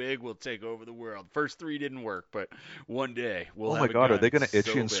so big we'll take over the world. First 3 didn't work, but one day we'll have a gun. Are they gonna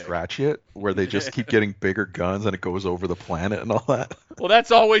itchy and scratch it where they just keep getting bigger guns and it goes over the planet and all that? Well,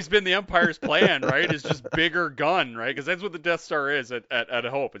 that's always been the Empire's plan, right? Is just bigger gun, right? Because that's what the Death Star is at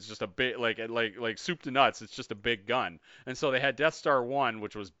Hope. It's just a big, like soup to nuts. It's just a big gun. And so they had Death Star 1,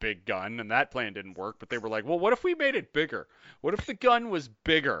 which was big gun, and that plan didn't work. But they were like, well, what if we made it bigger? What if the gun was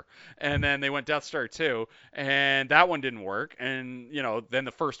bigger? And then they went Death Star 2, and that one didn't work. And, then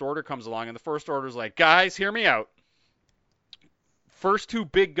the First Order comes along, and the First Order's like, guys, hear me out. First 2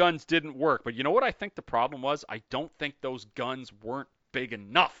 big guns didn't work. But you know what I think the problem was? I don't think those guns weren't big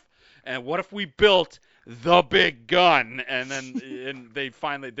enough. And what if we built the big gun? And then they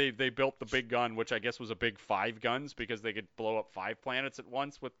finally they built the big gun, which I guess was a big 5 guns because they could blow up 5 planets at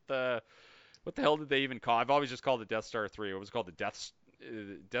once with the what the hell did they even call? I've always just called it Death Star 3. It was called the Death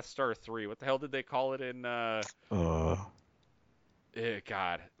Star 3. What the hell did they call it in God,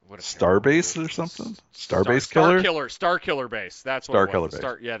 what a Starbase or something? Starbase Killer? Star Killer Base. That's what Star it was.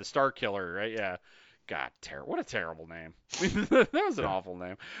 Killer Base. The Star Killer, right? Yeah. God, what a terrible name. That was an awful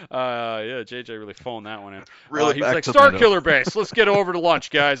name. Yeah, JJ really phoned that one in. Really, he was back like, to Star the Killer Base. Let's get over to lunch,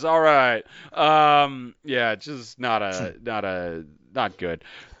 guys. All right. Yeah, just not good.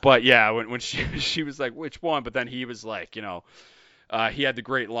 But yeah, when she was like, which one? But then he was like, he had the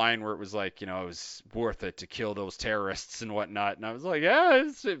great line where it was like, it was worth it to kill those terrorists and whatnot. And I was like, yeah,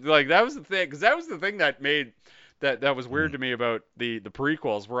 it's like that was the thing, because that was the thing that made that was weird to me about the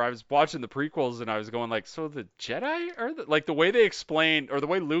prequels, where I was watching the prequels and I was going like, so the Jedi are like the way they explained, or the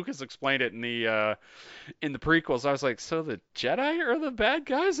way Lucas explained it in the prequels, I was like, so the Jedi are the bad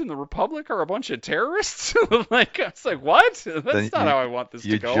guys and the Republic are a bunch of terrorists? Like, I was like, what? That's not how I want this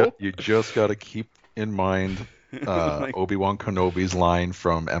to go. You just got to keep in mind Like, Obi-Wan Kenobi's line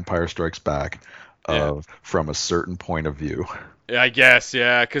from Empire Strikes Back of from a certain point of view. Yeah, I guess,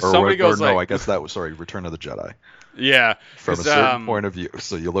 yeah, because somebody goes no, like... I guess that was, sorry, Return of the Jedi. Yeah. From a certain point of view.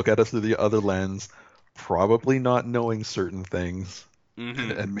 So you look at it through the other lens, probably not knowing certain things,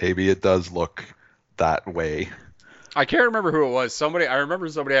 and maybe it does look that way. I can't remember who it was. I remember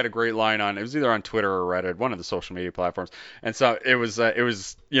somebody had a great line on, it was either on Twitter or Reddit, one of the social media platforms. And so it was a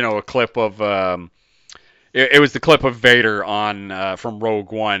clip of, it was the clip of Vader on, from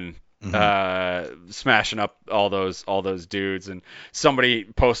Rogue One, smashing up all those dudes, and somebody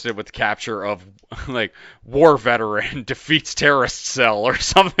posted it with the capture of like war veteran defeats terrorist cell or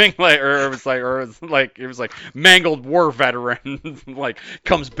something, like, or it was like mangled war veteran like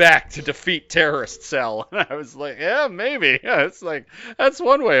comes back to defeat terrorist cell. And I was like, yeah, maybe. Yeah, it's like, that's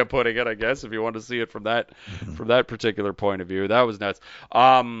one way of putting it, I guess, if you want to see it from that particular point of view. That was nuts.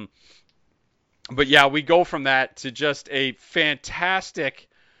 But yeah, we go from that to just a fantastic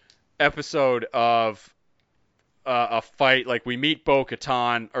episode of a fight. Like, we meet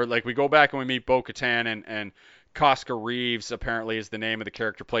Bo-Katan, or like we go back and we meet Bo-Katan, and Casca Reeves apparently is the name of the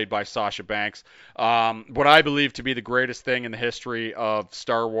character played by Sasha Banks. What I believe to be the greatest thing in the history of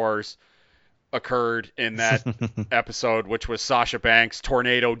Star Wars occurred in that episode, which was Sasha Banks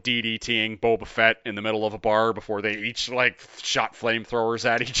tornado DDTing Boba Fett in the middle of a bar before they each like shot flamethrowers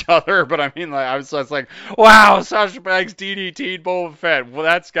at each other. But I mean, like, I was like, wow, Sasha Banks DDT'd Boba Fett. Well,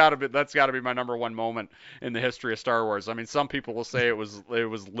 that's gotta be my number one moment in the history of Star Wars. I mean, some people will say it was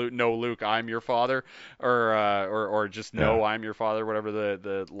Luke, no, Luke, I'm your father, or just no, I'm your father, whatever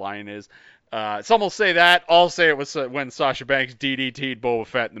the line is. Some will say that. I'll say it was when Sasha Banks DDT'd Boba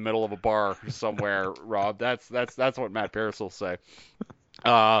Fett in the middle of a bar somewhere, Rob. That's what Matt Paris will say.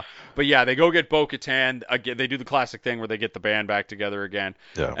 But yeah, they go get Bo-Katan again. They do the classic thing where they get the band back together again,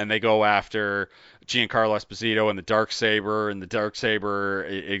 and they go after Giancarlo Esposito and the Darksaber, and the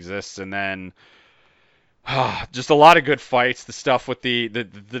Darksaber exists, and then just a lot of good fights. The stuff with the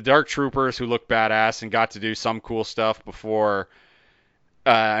Dark Troopers, who look badass and got to do some cool stuff before.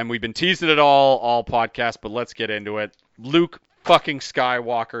 And we've been teasing it all podcast, but let's get into it. Luke fucking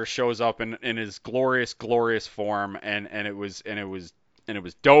Skywalker shows up in his glorious form, and it was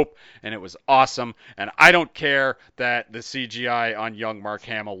dope, and it was awesome. And I don't care that the CGI on young Mark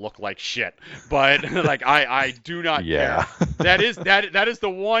Hamill looked like shit, but like I do not care. That is the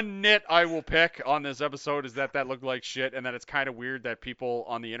one nit I will pick on this episode, is that looked like shit, and that it's kind of weird that people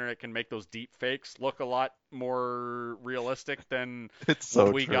on the internet can make those deep fakes look a lot more realistic than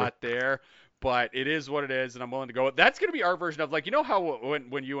what we got there. But it is what it is, and I'm willing to go. That's going to be our version of, like, how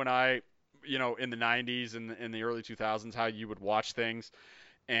when you and I, in the 90s and in the early 2000s, how you would watch things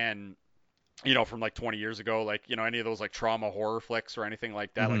and, from like 20 years ago, like, any of those like trauma horror flicks or anything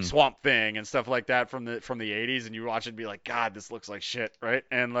like that, like Swamp Thing and stuff like that from the 80s, and you watch it and be like, God, this looks like shit, right?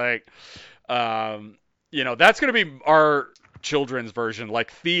 And like, that's going to be our children's version.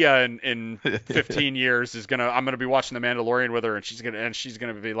 Like, Thea in 15 years I'm gonna be watching The Mandalorian with her, and she's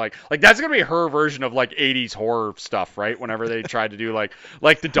gonna be like that's gonna be her version of like 80s horror stuff, right? Whenever they tried to do like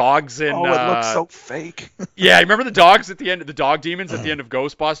the dogs in it looks so fake. Yeah, remember the dogs at the end, the dog demons at the end of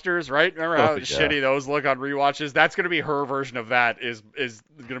Ghostbusters, right? Remember how shitty those look on rewatches? That's gonna be her version of that. Is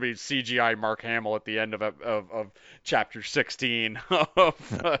gonna be CGI Mark Hamill at the end of chapter 16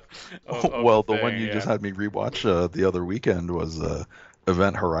 of well, the one you just had me rewatch the other weekend was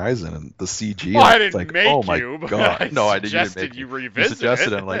Event Horizon, and the CG. Well, I didn't like, make oh my you, god! No, I didn't. Suggested you revisit. You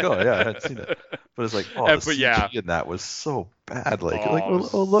suggested it. I'm like, oh yeah, I hadn't seen it. But it's like, the CG in that was so bad. Like,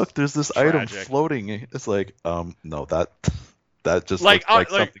 oh look, there's this item floating. It's like, no, that just looks like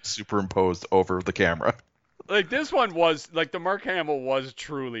something superimposed over the camera. Like, this one was like, the Mark Hamill was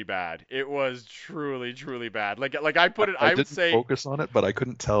truly bad. It was truly bad. Like I put it. I would say focus on it, but I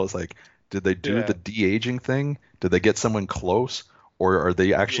couldn't tell. It's like, did they do the de-aging thing? Did they get someone close, Or are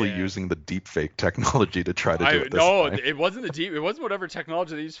they actually Yeah. using the deepfake technology to try to do it this No, time? it wasn't it wasn't whatever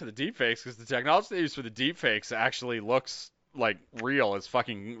technology they used for the deepfakes, because the technology they used for the deepfakes actually looks like real as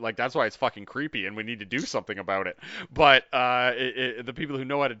fucking, like, that's why it's fucking creepy and we need to do something about it. But the people who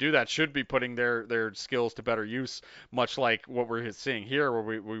know how to do that should be putting their skills to better use, much like what we're seeing here,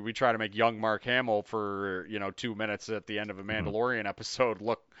 where we try to make young Mark Hamill for 2 minutes at the end of a Mhm. Mandalorian episode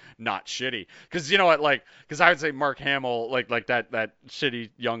look not shitty. Because you know what, like, because I would say Mark Hamill, like that shitty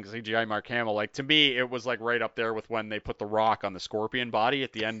young CGI Mark Hamill, like, to me it was like right up there with when they put the Rock on the Scorpion body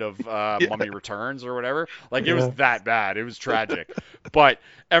at the end of Yeah, Mummy Returns or whatever. Like, it was yeah, that bad. It was tragic. But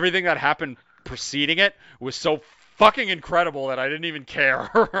everything that happened preceding it was so fucking incredible that I didn't even care,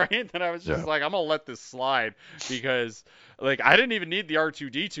 right? That I was just yeah, like, I'm gonna let this slide, because, like, I didn't even need the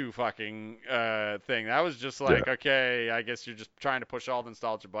R2D2 fucking thing. That was just yeah. like, okay, I guess you're just trying to push all the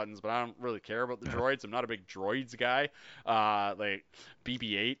nostalgia buttons, but I don't really care about the Yeah. droids. I'm not a big droids guy. Like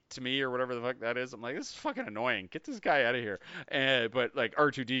BB-8 to me or whatever the fuck that is. I'm like, this is fucking annoying. Get this guy out of here. But like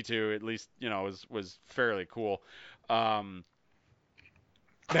R2D2 at least, was fairly cool. Um,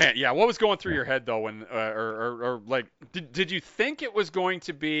 Man, yeah. What was going through Yeah. your head though when, or like, did you think it was going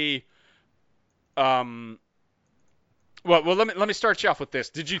to be, um, well, let me start you off with this.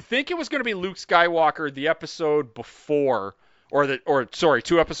 Did you think it was going to be Luke Skywalker the episode before, or sorry,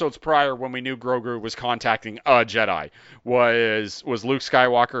 2 episodes prior, when we knew Grogu was contacting a Jedi? Was Luke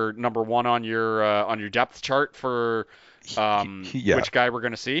Skywalker number one on your depth chart for Yeah, which guy we're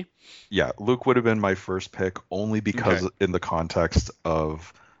going to see? yeah. Luke would have been my first pick only Okay. because in the context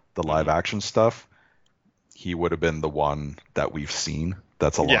of the live Hmm. action stuff, he would have been the one that we've seen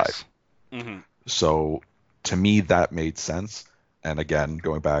that's alive. Yes. Hmm. So to me, that made sense. And again,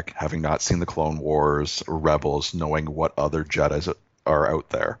 going back, having not seen the Clone Wars or Rebels, knowing what other Jedis are out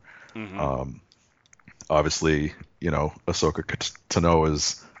there, Hmm. um, obviously, Ahsoka Tano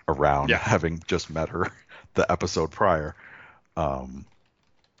is around, Yeah. having just met her the episode prior. Um,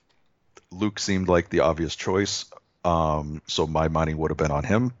 Luke seemed like the obvious choice, so my money would have been on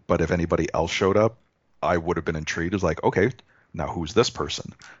him. But if anybody else showed up, I would have been intrigued. It's like, okay, now who's this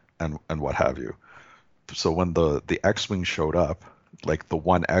person, and what have you. So when the X-wing showed up, like the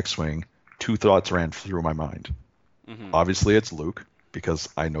one X-wing, two thoughts ran through my mind. Hmm. Obviously, it's Luke because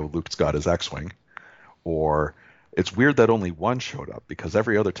I know Luke's got his X-wing. Or it's weird that only one showed up because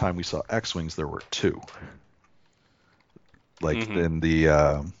every other time we saw X-wings, there were two. Like Hmm. in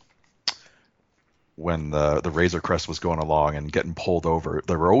the when the Razor Crest was going along and getting pulled over,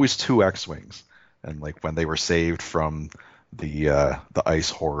 there were always two X-wings. And like when they were saved from the ice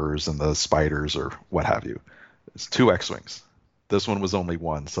horrors and the spiders or what have you, it's two X-wings. This one was only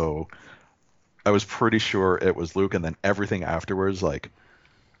one, so I was pretty sure it was Luke. And then everything afterwards, like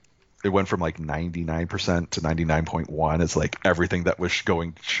it went from like 99% to 99.1. It's like everything that was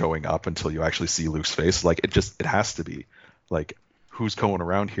showing up until you actually see Luke's face. Like it has to be like who's going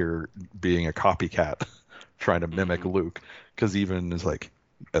around here being a copycat trying to mimic Hmm. Luke? Because even is like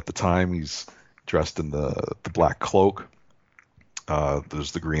at the time he's dressed in the black cloak.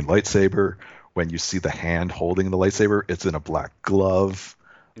 There's the green lightsaber. When you see the hand holding the lightsaber, it's in a black glove.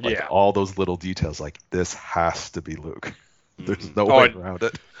 Like Yeah. all those little details, like this has to be Luke. Hmm. There's no Oh, way and around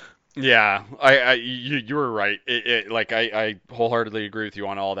it. yeah, you were right. Like, I wholeheartedly agree with you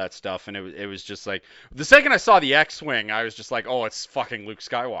on all that stuff, and it was just like the second I saw the X-wing, I was just like, oh, it's fucking Luke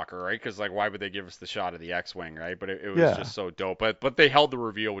Skywalker, right? Because, like, why would they give us the shot of the X-wing, right? But it was Yeah. just so dope. But they held the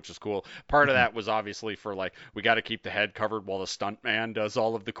reveal, which is cool. Part of Mhm. that was obviously for, like, we got to keep the head covered while the stunt man does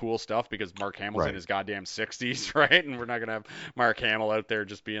all of the cool stuff, because Mark Hamill's in Right. his goddamn 60s, right? And we're not gonna have Mark Hamill out there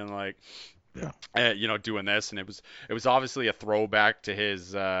just being like, Yeah. doing this. And it was obviously a throwback to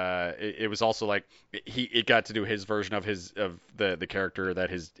his. It was also like it got to do his version of the character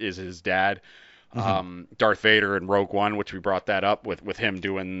that is his dad, Mhm. Darth Vader in Rogue One, which we brought that up with him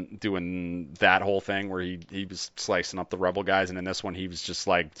doing that whole thing where he was slicing up the rebel guys, and in this one he was just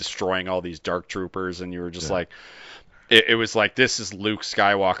like destroying all these dark troopers, and you were just Yeah. like, it was like, this is Luke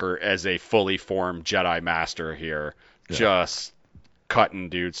Skywalker as a fully formed Jedi Master here, Yeah. just cutting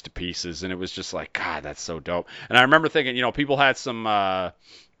dudes to pieces. And it was just like, God, that's so dope. And I remember thinking, people had some,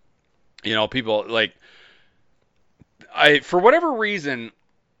 people like, for whatever reason,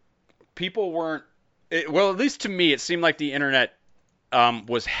 people weren't, well, at least to me, it seemed like the internet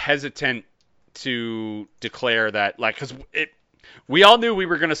was hesitant to declare that, like, because we all knew we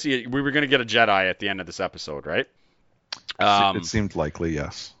were going to get a Jedi at the end of this episode, right? It Um, seemed likely,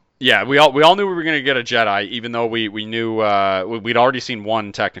 yes. Yeah, we all knew we were gonna get a Jedi, even though we knew we'd already seen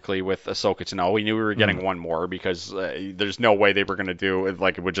one technically with Ahsoka Tano. We knew we were getting one more because there's no way they were gonna do it.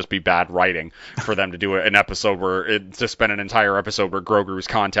 Like, it would just be bad writing for them to do an episode to spend an entire episode where Grogu is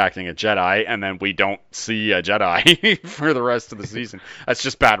contacting a Jedi and then we don't see a Jedi for the rest of the season. That's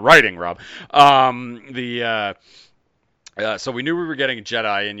just bad writing, Rob. So we knew we were getting a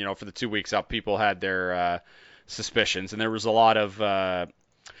Jedi, and for the 2 weeks up, people had their suspicions, and there was a lot of.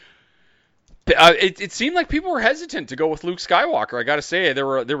 It seemed like people were hesitant to go with Luke Skywalker. I got to say,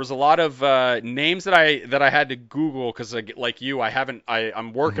 there was a lot of names that I had to Google because, like you,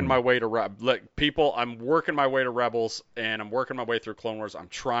 I'm working my way to I'm working my way to Rebels, and I'm working my way through Clone Wars. I'm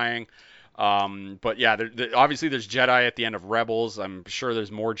trying. But yeah, obviously there's Jedi at the end of Rebels. I'm sure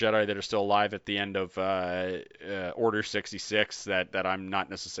there's more Jedi that are still alive at the end of Order 66 that I'm not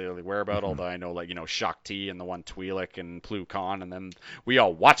necessarily aware about. Although I know, like, Shaak Ti and the one Twi'lek and Plo Koon, and then we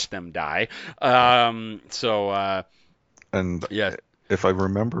all watched them die. And yeah, if I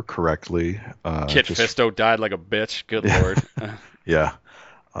remember correctly, Kit Fisto died like a bitch. Good lord. Yeah.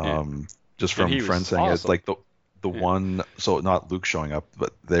 Just from friends saying awesome. it's like the one, so not Luke showing up,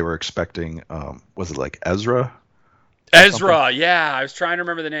 but they were expecting, was it like Ezra? Ezra, yeah, I was trying to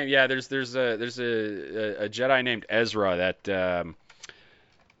remember the name. Yeah, there's a Jedi named Ezra that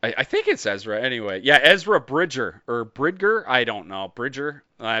I think it's Ezra anyway. Yeah, Ezra Bridger or Bridger, I don't know. Bridger,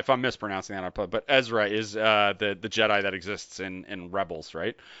 if I'm mispronouncing that, but Ezra is the Jedi that exists in Rebels,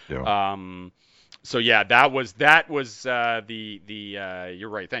 right? Yeah. So yeah, that was the you're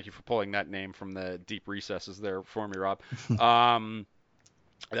right. Thank you for pulling that name from the deep recesses there for me, Rob.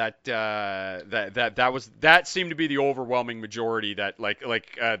 That seemed to be the overwhelming majority, that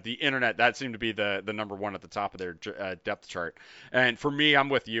the internet, that seemed to be the number one at the top of their depth chart. And for me, I'm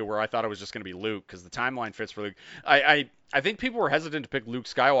with you, where I thought it was just going to be Luke because the timeline fits for Luke. I think people were hesitant to pick Luke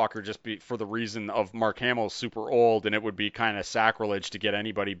Skywalker for the reason of Mark Hamill's super old, and it would be kind of sacrilege to get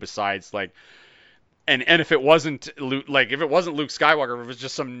anybody besides And if it wasn't Luke, if it wasn't Luke Skywalker, if it was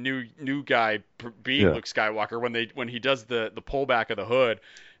just some new guy being Luke Skywalker, when he does the pullback of the hood,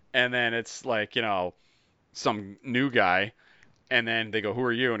 and then it's some new guy, and then they go, "Who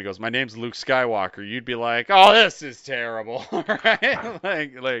are you?" And he goes, "My name's Luke Skywalker." You'd be like, "Oh, this is terrible," right?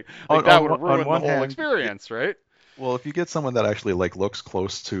 That would ruin the whole experience, right? Well, if you get someone that actually looks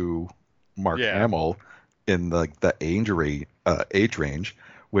close to Mark Hamill in the age range,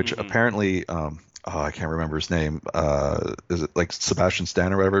 which apparently. I can't remember his name. Is it like Sebastian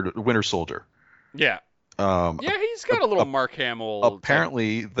Stan or whatever? Winter Soldier. Yeah. Yeah, he's got a little Mark Hamill.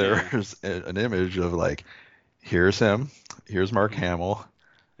 Apparently, there's an image of here's him, here's Mark Hamill.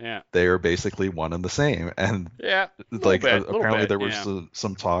 Yeah. They are basically one and the same. And apparently there was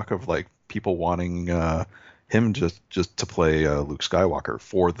some talk of people wanting him just to play Luke Skywalker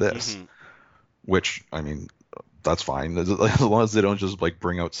for this, which I mean. That's fine as long as they don't just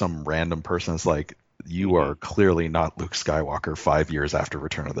bring out some random person. It's you are clearly not Luke Skywalker 5 years after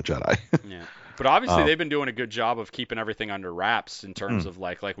Return of the Jedi. Yeah, but obviously they've been doing a good job of keeping everything under wraps in terms of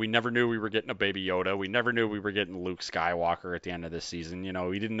we never knew we were getting a Baby Yoda. We never knew we were getting Luke Skywalker at the end of this season.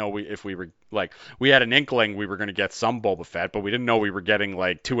 We didn't know if we were we had an inkling we were going to get some Boba Fett, but we didn't know we were getting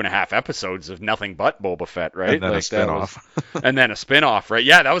 2.5 episodes of nothing but Boba Fett, right? And then a spinoff. And then a spinoff, right?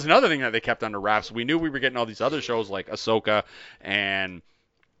 Yeah, that was another thing that they kept under wraps. We knew we were getting all these other shows like Ahsoka and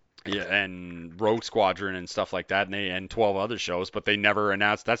Rogue Squadron and stuff like that, and 12 other shows, but they never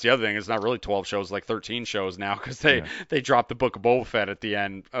announced. That's the other thing. It's not really 12 shows, 13 shows now, because they dropped the Book of Boba Fett at the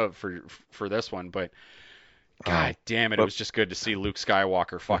end for this one. But God damn it, it was just good to see Luke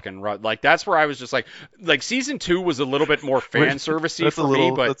Skywalker fucking run. That's where I was just season 2 was a little bit more fan servicey for me.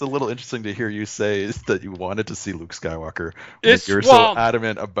 But that's a little interesting to hear you say is that you wanted to see Luke Skywalker. You're so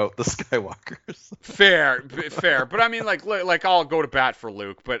adamant about the Skywalkers. Fair. But I mean, I'll go to bat for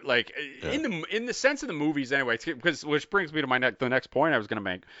Luke. But in the sense of the movies anyway, which brings me to the next point I was gonna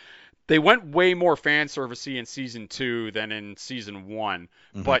make. They went way more fan servicey in season 2 than in season 1,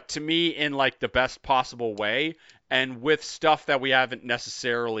 but to me in the best possible way, and with stuff that we haven't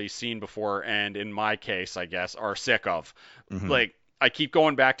necessarily seen before, and in my case, I guess, are sick of. I keep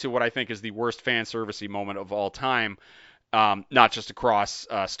going back to what I think is the worst fan servicey moment of all time, not just across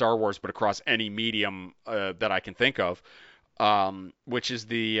Star Wars, but across any medium that I can think of, which is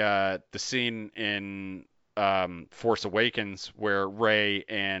the scene in Force Awakens where Rey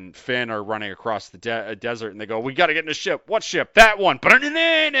and Finn are running across the desert, and they go, "We got to get in a ship." What ship? That one. And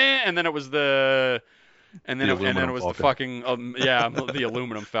then it was the fucking the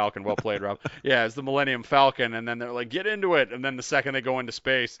aluminum Falcon. Well played, Rob. Yeah, it's the Millennium Falcon, and then they're like, "Get into it." And then the second they go into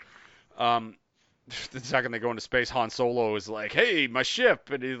space, the second they go into space, Han Solo is like, "Hey, my ship,"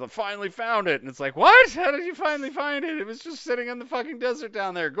 and he finally found it, and it's like, "What? How did you finally find it? It was just sitting in the fucking desert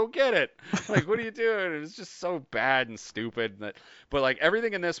down there. Go get it!" Like, what are you doing? It was just so bad and stupid. But like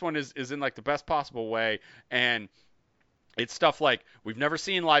everything in this one is in like the best possible way, and it's stuff like we've never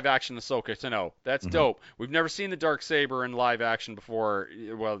seen live action Ahsoka Tano. That's Mm-hmm. dope. We've never seen the dark saber in live action before.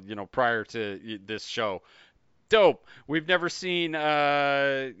 Well, prior to this show, dope. We've never seen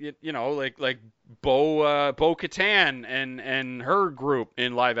like Bo Katan and her group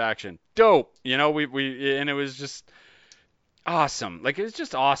in live action. Dope. We and it was just awesome. Like it was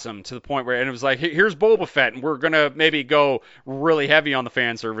just awesome to the point where, and it was like, here's Boba Fett, and we're gonna maybe go really heavy on the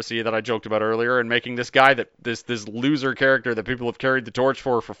fan servicey that I joked about earlier, and making this guy that this loser character that people have carried the torch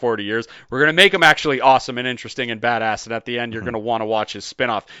for 40 years. We're gonna make him actually awesome and interesting and badass, and at the end, you're gonna want to watch his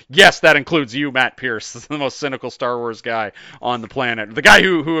spinoff. Yes, that includes you, Matt Pierce, the most cynical Star Wars guy on the planet, the guy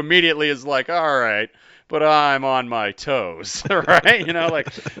who immediately is like, all right, but I'm on my toes, right?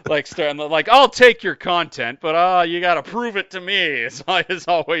 Like I'll take your content, but you got to prove it to me. Is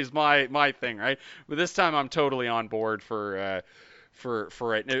always my thing, right? But this time I'm totally on board for it,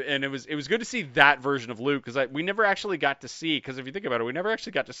 and it was good to see that version of Luke because we never actually got to see, because if you think about it, we never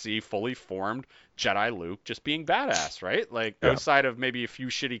actually got to see fully formed Jedi Luke just being badass, right? Like outside of maybe a few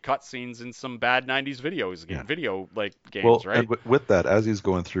shitty cutscenes in some bad '90s video like games, right? And with that, as he's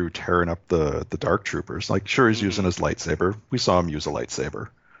going through tearing up the Dark Troopers, like sure he's using his lightsaber. We saw him use a lightsaber.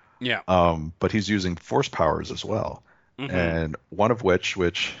 Yeah. But he's using force powers as well, and one of which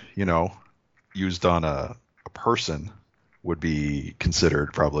used on a person would be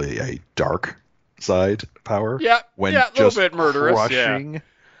considered probably a dark side power. Yeah, when a little bit murderous. Crushing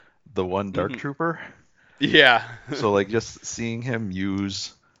the one Dark Trooper. Yeah. So like just seeing him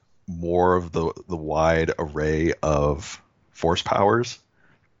use more of the wide array of force powers,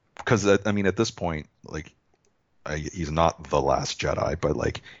 because I mean at this point like he's not the last Jedi, but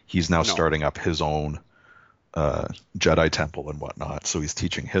like he's now starting up his own Jedi temple and whatnot. So he's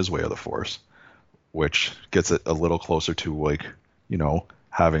teaching his way of the Force, which gets it a little closer to like,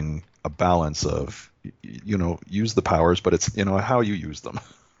 having a balance of, use the powers, but it's, how you use them.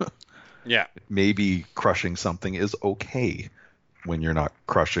 Yeah. Maybe crushing something is okay when you're not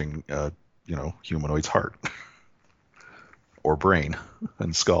crushing, humanoid's heart or brain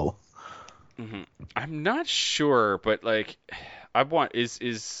and skull. Mm-hmm. I'm not sure, but like, I wonder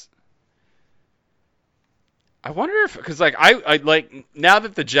if, because like I like now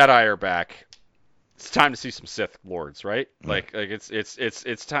that the Jedi are back, it's time to see some Sith Lords, right? Like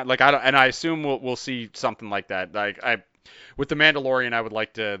it's time. Like I assume we'll see something like that. Like with the Mandalorian, I would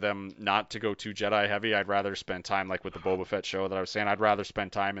like them not to go too Jedi heavy. I'd rather spend time like with the Boba Fett show that I was saying. I'd rather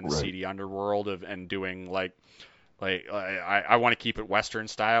spend time in the seedy underworld and doing like I want to keep it Western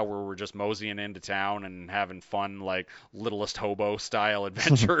style where we're just moseying into town and having fun, like Littlest Hobo style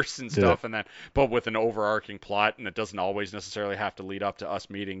adventures and stuff, and then but with an overarching plot, and it doesn't always necessarily have to lead up to us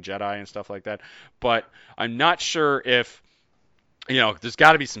meeting Jedi and stuff like that. But I'm not sure if there's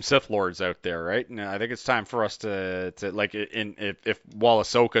got to be some Sith Lords out there, right? And I think it's time for us to like while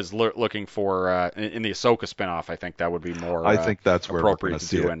Ahsoka's looking for in the Ahsoka spinoff, I think that would be more. I think that's where we're going to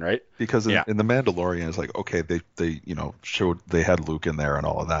see it, right? Because in the Mandalorian, it's like okay, they showed they had Luke in there and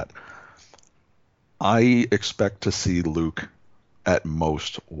all of that. I expect to see Luke at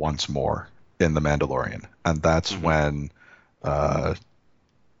most once more in the Mandalorian, and that's when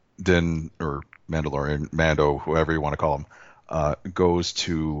Din or Mandalorian, Mando, whoever you want to call him. Goes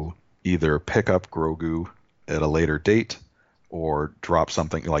to either pick up Grogu at a later date or drop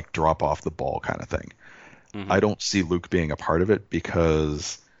something like drop off the ball kind of thing. I don't see Luke being a part of it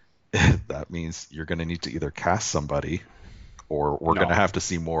because that means you're going to need to either cast somebody or we're going to have to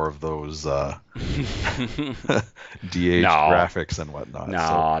see more of those de-aged graphics and whatnot.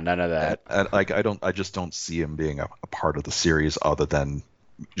 No, none of that. And I just don't see him being a part of the series other than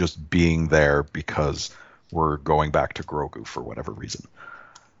just being there because we're going back to Grogu for whatever reason.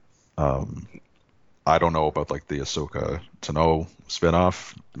 I don't know about like the Ahsoka Tano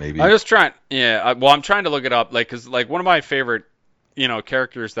spinoff. Maybe I'm just trying. Yeah, I'm trying to look it up. Like, cause like one of my favorite,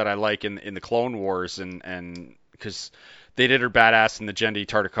 characters that I like in the Clone Wars, and because they did her badass in the Genndy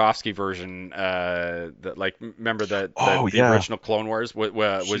Tartakovsky version. That like remember the original Clone Wars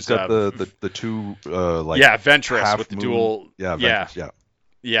was she's got the two Ventress with the moon, dual. Ventress, yeah.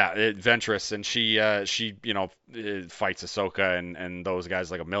 Yeah, Ventress, and she fights Ahsoka and those guys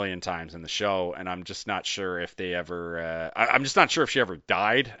like a million times in the show, and I'm just not sure if they ever I'm just not sure if she ever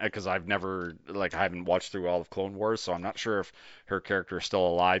died because I've never like I haven't watched through all of Clone Wars, so I'm not sure if her character is still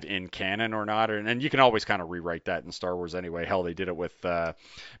alive in canon or not, and you can always kind of rewrite that in Star Wars anyway. Hell, they did it with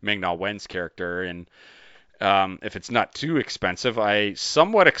Ming-Na Wen's character, and if it's not too expensive, I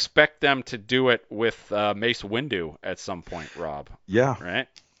somewhat expect them to do it with Mace Windu at some point, Rob. Yeah. Right?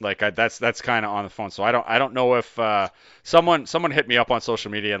 Like that's kind of on the phone. So I don't know if someone hit me up on social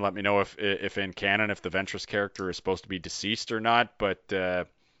media and let me know if in canon if the Ventress character is supposed to be deceased or not. But uh,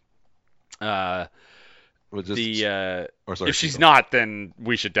 Well, the or sorry, if she's Keith. not, then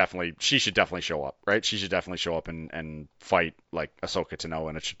she should definitely show up, right? She should definitely show up and fight like Ahsoka Tano,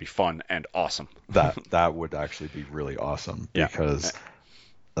 and it should be fun and awesome. That would actually be really awesome Yeah. because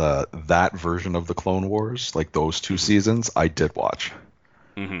that version of the Clone Wars, like those two Mm-hmm. seasons, I did watch.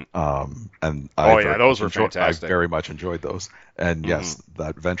 Mm-hmm. And Oh yeah, those were I fantastic. very much enjoyed those. And yes,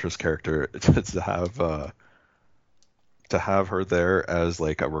 that Ventress character to have her there as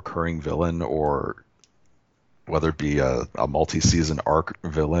like a recurring villain, or whether it be a multi-season arc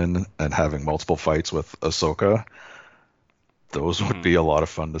villain and having multiple fights with Ahsoka, those would be a lot of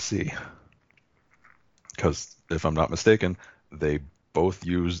fun to see. Because if I'm not mistaken, they both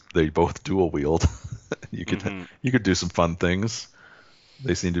dual wield. You could do some fun things.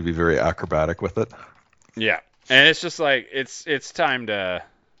 They seem to be very acrobatic with it. Yeah, and it's just like it's time to.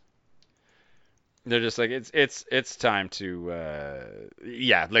 They're just like it's time to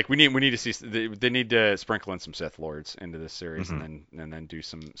yeah, like we need to see they need to sprinkle in some Sith Lords into this series and then do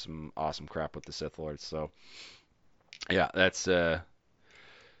some awesome crap with the Sith Lords. So yeah, that's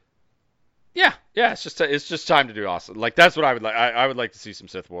yeah, it's just time to do awesome. Like that's what I would like. I would like to see some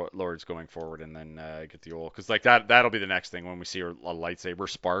Sith Lords going forward, and then get the old because like that'll be the next thing when we see a lightsaber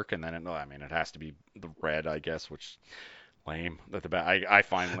spark, and then it has to be the red, I guess, which lame. That the bad I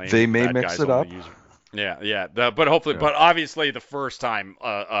find lame. They may Bad mix guys it only up. use. Yeah, yeah. But hopefully, but obviously, the first time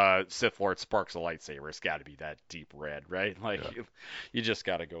Sith Lord sparks a lightsaber, it's got to be that deep red, right? Like you just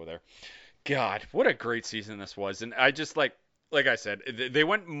got to go there. God, what a great season this was, and I just like I said, they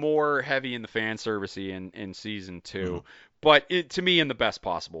went more heavy in the fan servicey in season 2, but to me in the best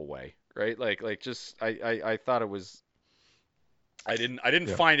possible way, right? Like just I thought it was. I didn't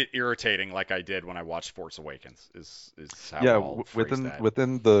find it irritating like I did when I watched Force Awakens. Is how I'll phrase that.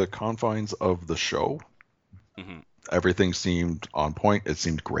 Within the confines of the show, Hmm. everything seemed on point. It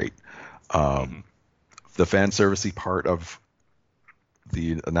seemed great. Hmm. The fan servicey part of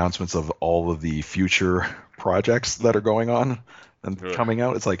the announcements of all of the future projects that are going on and coming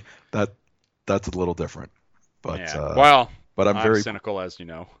out, it's like that's a little different. But yeah. Well, but I'm very cynical, as you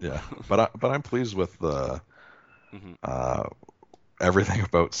know. yeah. But I'm pleased with the everything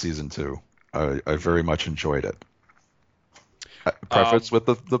about season 2. I very much enjoyed it. Preface with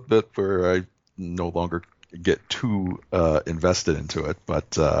the bit where I no longer get too invested into it,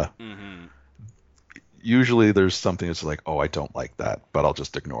 but usually there's something that's like, oh, I don't like that, but I'll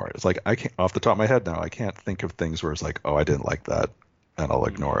just ignore it. It's like I can't, off the top of my head now, I can't think of things where it's like, oh, I didn't like that, and I'll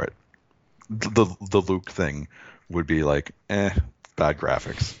ignore it. The Luke thing would be like, bad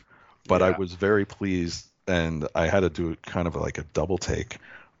graphics, but I was very pleased, and I had to do kind of like a double take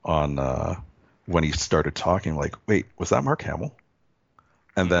on when he started talking. Like, wait, was that Mark Hamill?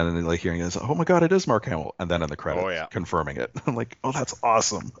 And then like hearing this, oh my God, it is Mark Hamill, and then in the credits confirming it. I'm like, oh, that's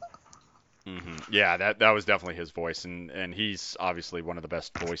awesome. Yeah, that was definitely his voice, and he's obviously one of the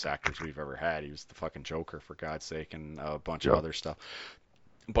best voice actors we've ever had. He was the fucking Joker, for God's sake, and a bunch of other stuff.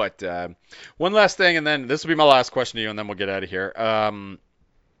 But one last thing, and then this will be my last question to you, and then we'll get out of here.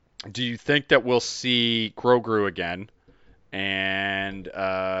 Do you think that we'll see Grogu again? And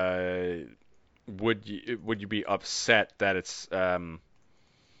would you be upset that it's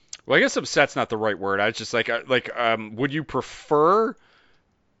well, I guess upset's not the right word. I was just like would you prefer?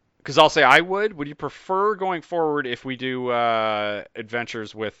 Because I'll say I would. Would you prefer going forward if we do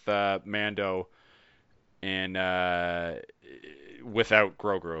adventures with Mando and without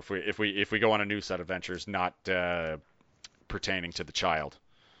Grogu? If we go on a new set of adventures not pertaining to the child?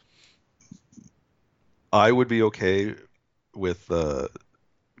 I would be okay with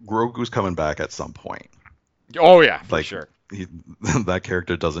Grogu's coming back at some point. Oh yeah, for like, sure. That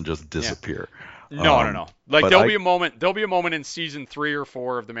character doesn't just disappear. No. Like there'll be a moment. There'll be a moment in season 3 or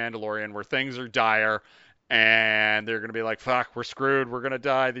 4 of The Mandalorian where things are dire, and they're gonna be like, "Fuck, we're screwed. We're gonna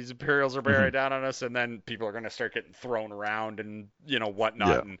die. These Imperials are bearing down on us," and then people are gonna start getting thrown around and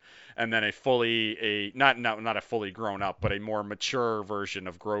whatnot, and then not a fully grown up, but a more mature version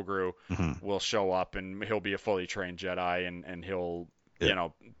of Grogu will show up, and he'll be a fully trained Jedi, and he'll you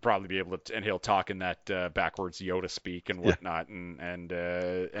know, probably be able to, and he'll talk in that backwards Yoda speak and whatnot, and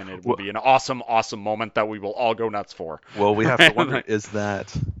it will Well, be an awesome, awesome moment that we will all go nuts for. well, we have to wonder, is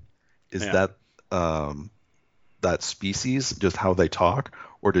that Yeah. that species just how they talk,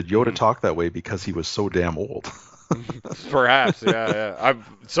 or did Yoda talk that way because he was so damn old? Perhaps, yeah. I've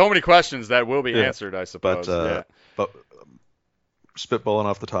so many questions that will be Yeah. answered, I suppose. But spitballing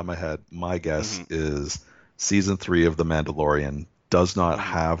off the top of my head, my guess Mm-hmm. is season 3 of The Mandalorian does not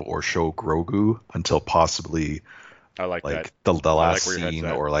have or show Grogu until possibly I like that. the I last like where your head's scene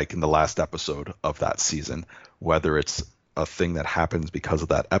at. or like in the last episode of that season, whether it's a thing that happens because of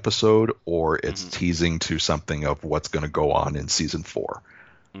that episode or it's teasing to something of what's going to go on in season 4.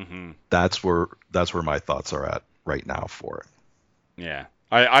 Mm-hmm. That's where my thoughts are at right now for it. Yeah.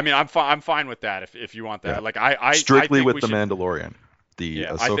 I mean, I'm fine with that if you want that. Yeah. Like I Strictly think with we the should, Mandalorian. The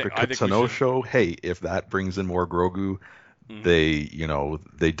yeah, Ahsoka I think we Tano should. show, hey, if that brings in more Grogu, they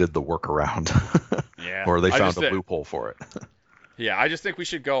did the workaround. Yeah. Or they found a loophole for it. Yeah, I just think we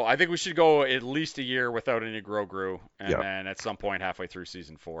should go. I think we should go at least a year without any Grogu, and Yeah. then at some point halfway through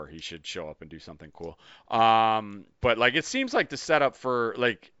season 4, he should show up and do something cool. But like it seems like the setup for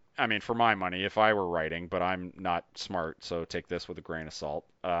like, I mean, for my money, if I were writing, but I'm not smart, so take this with a grain of salt.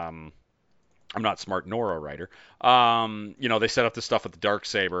 I'm not smart nor a writer. You know, they set up the stuff with the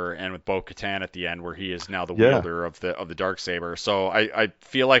Darksaber and with Bo-Katan at the end, where he is now the wielder of the Darksaber. So I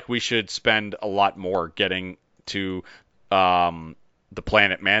feel like we should spend a lot more getting to the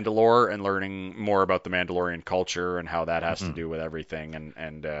planet Mandalore and learning more about the Mandalorian culture and how that has to do with everything.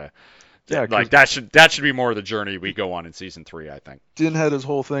 And like that should be more of the journey we go on in season 3, I think. Din had his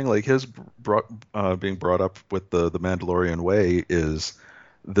whole thing, like his being brought up with the Mandalorian way is,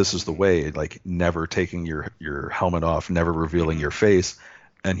 this is the way, like never taking your helmet off, never revealing your face.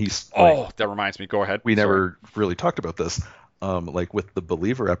 And he's like, that reminds me. Go ahead. We never really talked about this. Like with the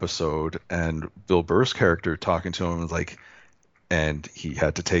Believer episode and Bill Burr's character talking to him, like, and he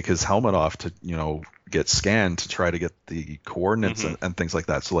had to take his helmet off to, get scanned to try to get the coordinates and things like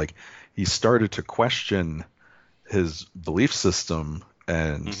that. So like he started to question his belief system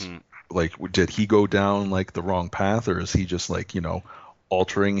and like, did he go down like the wrong path, or is he just like,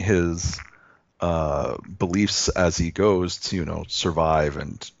 altering his beliefs as he goes to, survive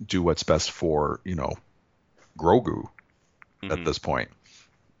and do what's best for, Grogu at this point.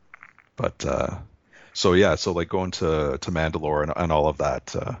 But so like going to Mandalore and all of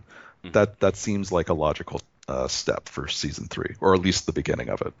that, that seems like a logical step for season 3, or at least the beginning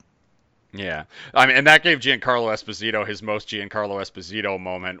of it. Yeah. I mean, and that gave Giancarlo Esposito his most Giancarlo Esposito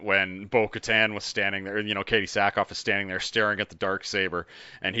moment when Bo-Katan was standing there, Katie Sackhoff is standing there staring at the Darksaber,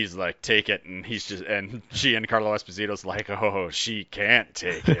 and he's like, take it, and and Giancarlo Esposito's like, oh, she can't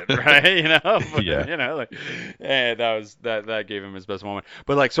take it, right? But, Yeah. And that gave him his best moment.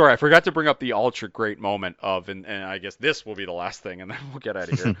 But like, sorry, I forgot to bring up the ultra great moment of, and I guess this will be the last thing, and then we'll get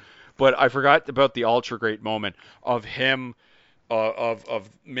out of here. But I forgot about the ultra great moment of him, of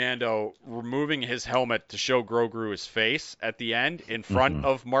Mando removing his helmet to show Grogu his face at the end in front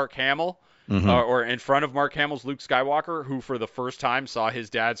of Mark Hamill, or in front of Mark Hamill's Luke Skywalker, who for the first time saw his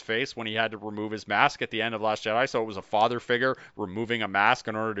dad's face when he had to remove his mask at the end of Last Jedi. So it was a father figure removing a mask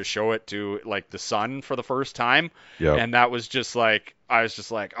in order to show it to like the son for the first time. Yep. And that was just like, I was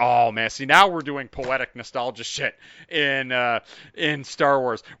just like, oh man, see, now we're doing poetic nostalgia shit in Star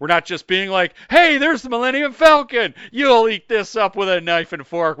Wars. We're not just being like, hey, there's the Millennium Falcon. You'll eat this up with a knife and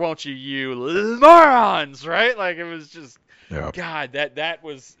fork, won't you, you morons, right? Like it was just, God,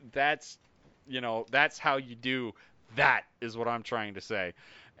 that's how you do that, is what I'm trying to say.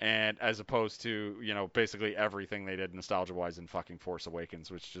 And as opposed to, basically everything they did nostalgia-wise in fucking Force Awakens,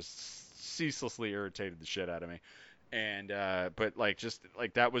 which just ceaselessly irritated the shit out of me. And but like just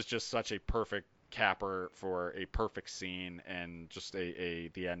like that was just such a perfect capper for a perfect scene, and just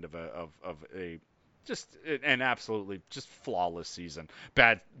the end of a just an absolutely just flawless season.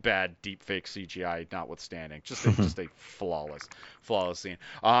 Bad deep fake CGI notwithstanding, just a flawless scene.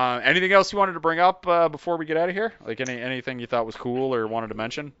 Anything else you wanted to bring up before we get out of here? Like anything you thought was cool or wanted to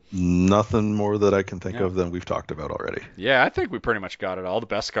mention? Nothing more that I can think of than we've talked about already. Yeah, I think we pretty much got it all. The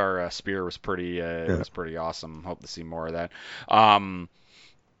Beskar spear was pretty was pretty awesome. Hope to see more of that.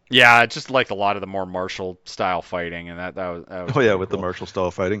 Yeah, I just liked a lot of the more martial style fighting, and that was with cool. The martial style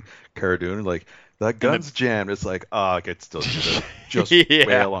fighting, Cara Dune, like that gun's jammed. It's like, I could still just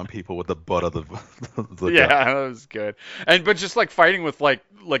wail on people with the butt of the gun. That was good. But just like fighting with like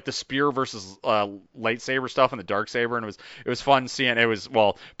the spear versus lightsaber stuff and the Darksaber, and it was fun seeing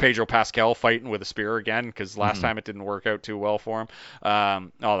Pedro Pascal fighting with a spear again, because last time it didn't work out too well for him.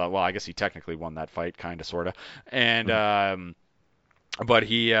 I guess he technically won that fight, kind of, sort of, and. But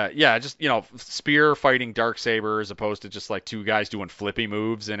he, just spear fighting Darksaber as opposed to just like two guys doing flippy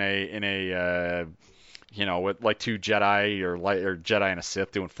moves with like two Jedi or Jedi and a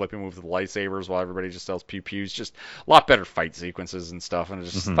Sith doing flipping moves with lightsabers while everybody just sells pew pews. Just a lot better fight sequences and stuff, and I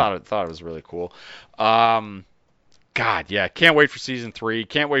just Hmm. thought it was really cool. Um, God, yeah, can't wait for season 3.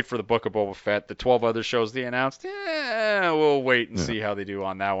 Can't wait for the Book of Boba Fett. The 12 other shows they announced, we'll wait and Yeah. see how they do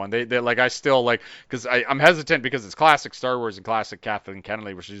on that one. They like, I still like, because I'm hesitant because it's classic Star Wars and classic Kathleen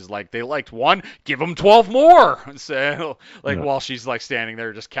Kennedy, where she's like, they liked one, give them 12 more. So like, Yeah. while she's like standing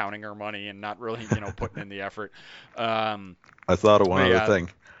there just counting her money and not really putting in the effort. Um, I thought of one but other yeah. thing.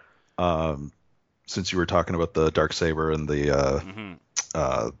 Um, since you were talking about the dark saber and Mhm.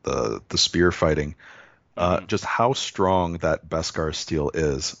 the spear fighting, Mhm. just how strong that Beskar steel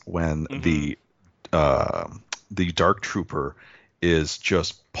is when Mhm. uh, the dark trooper is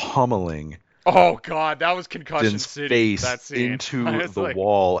just pummeling Oh God, that was Concussion Din's City. face That scene. into It's the like,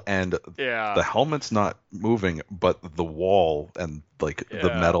 wall, and yeah, the helmet's not moving, but the wall and like the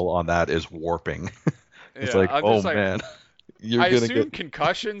yeah. metal on that is warping. It's Yeah, like, I'm oh just like, man, you're I gonna get. assume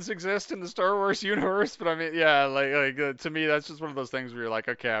concussions exist in the Star Wars universe, but I mean, yeah, to me, that's just one of those things where you're like,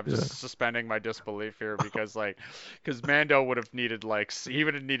 okay, I'm Yeah. just suspending my disbelief here because Mando would have needed he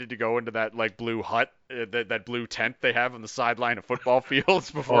would have needed to go into that like blue hut, that blue tent they have on the sideline of football fields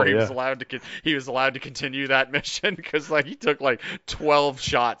before Oh yeah. he was allowed to continue that mission because like he took like 12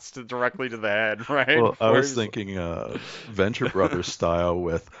 shots directly to the head, right? Well, I Before he was was, thinking Venture Brothers style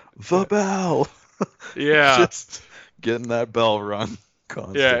with the bell. yeah. Just getting that bell rung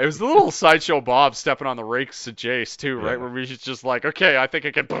Yeah, it was constantly. the little sideshow Bob stepping on the rakes to Jace too, right? Yeah. Where he's just like, okay, I think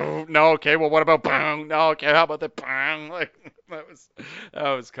I can boom. No, okay, well, what about boom? No, okay, how about the boom? Like that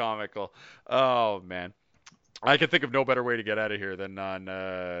was comical. Oh man. I can think of no better way to get out of here than on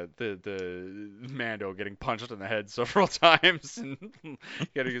the Mando getting punched in the head several times and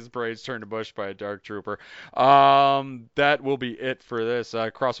getting his braids turned to bush by a dark trooper. That will be it for this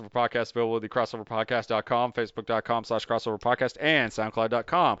crossover podcast. Available at the crossoverpodcast.com, facebook.com/crossoverpodcast, and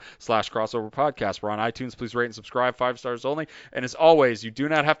soundcloud.com/crossoverpodcast. We're on iTunes. Please rate and subscribe, 5 stars only. And as always, you do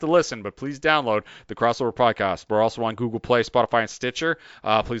not have to listen, but please download the crossover podcast. We're also on Google Play, Spotify, and Stitcher.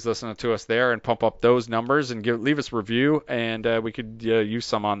 Please listen to us there and pump up those numbers and leave us a review, and we could use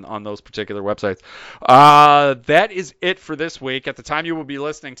some on those particular websites. That is it for this week. At the time you will be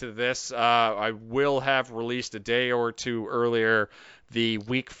listening to this, I will have released a day or two earlier the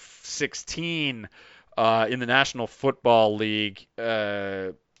Week 16 in the National Football League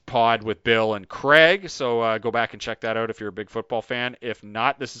pod with Bill and Craig. So go back and check that out if you're a big football fan. If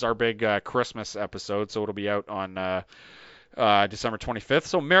not, this is our big Christmas episode, so it'll be out on December 25th.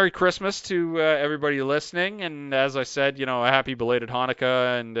 So Merry Christmas to everybody listening, and as I said, a happy belated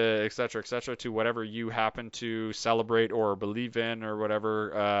Hanukkah and et cetera, to whatever you happen to celebrate or believe in or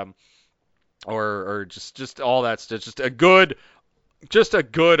whatever, or just all that stuff. Just a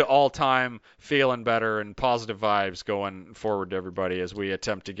good all-time feeling better and positive vibes going forward to everybody as we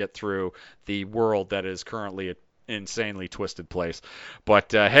attempt to get through the world that is currently an insanely twisted place.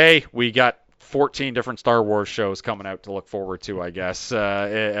 But hey, we got 14 different Star Wars shows coming out to look forward to, I guess,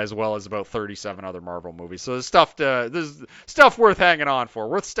 as well as about 37 other Marvel movies. So there's stuff worth hanging on for,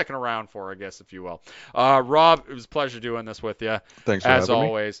 worth sticking around for, I guess, if you will. Rob, it was a pleasure doing this with you, Thanks for as having me.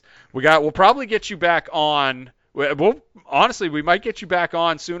 always. We'll probably get you back on. Honestly, we might get you back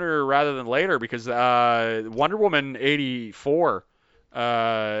on sooner rather than later because Wonder Woman 84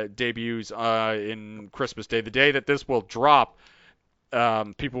 debuts in Christmas Day, the day that this will drop.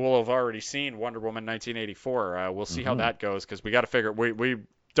 People will have already seen Wonder Woman 1984. We'll see how Hmm. that goes because we got to figure. We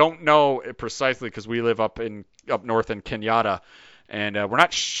don't know it precisely because we live up north in Kenyatta, and we're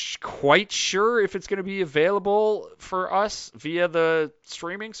not quite sure if it's going to be available for us via the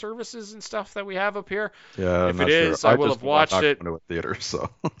streaming services and stuff that we have up here. Yeah, I'm If it not sure. is, I will have I'm watched not it. going to a theater, so.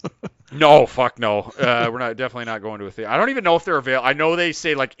 No, fuck no. We're not definitely not going to a theater. I don't even know if they're available. I know they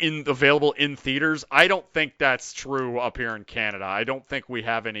say like available in theaters. I don't think that's true up here in Canada. I don't think we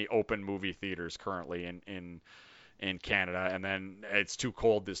have any open movie theaters currently in Canada. And then it's too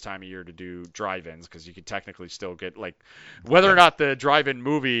cold this time of year to do drive-ins because you could technically still get like whether or Yeah. not the drive-in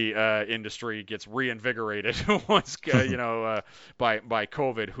movie industry gets reinvigorated once by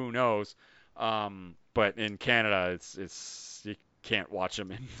COVID. Who knows? But in Canada, it's you can't watch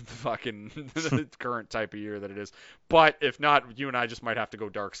them in the fucking the current type of year that it is. But if not, you and I just might have to go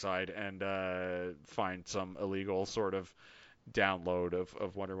dark side and find some illegal sort of download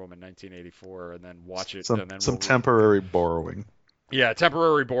of Wonder Woman 1984 and then watch it, Some and then some we'll temporary borrowing. Yeah,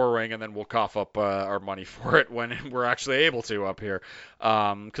 temporary borrowing, and then we'll cough up our money for it when we're actually able to up here,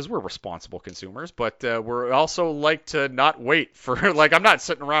 because we're responsible consumers. But we're also like to not wait for like I'm not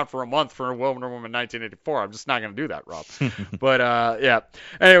sitting around for a month for a Wonder Woman 1984. I'm just not going to do that, Rob. But yeah.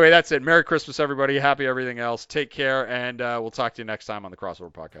 Anyway, that's it. Merry Christmas, everybody. Happy everything else. Take care, and we'll talk to you next time on the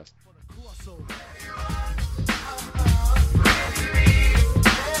Crossover Podcast.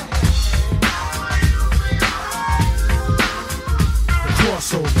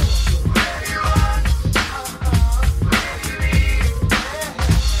 Crossover.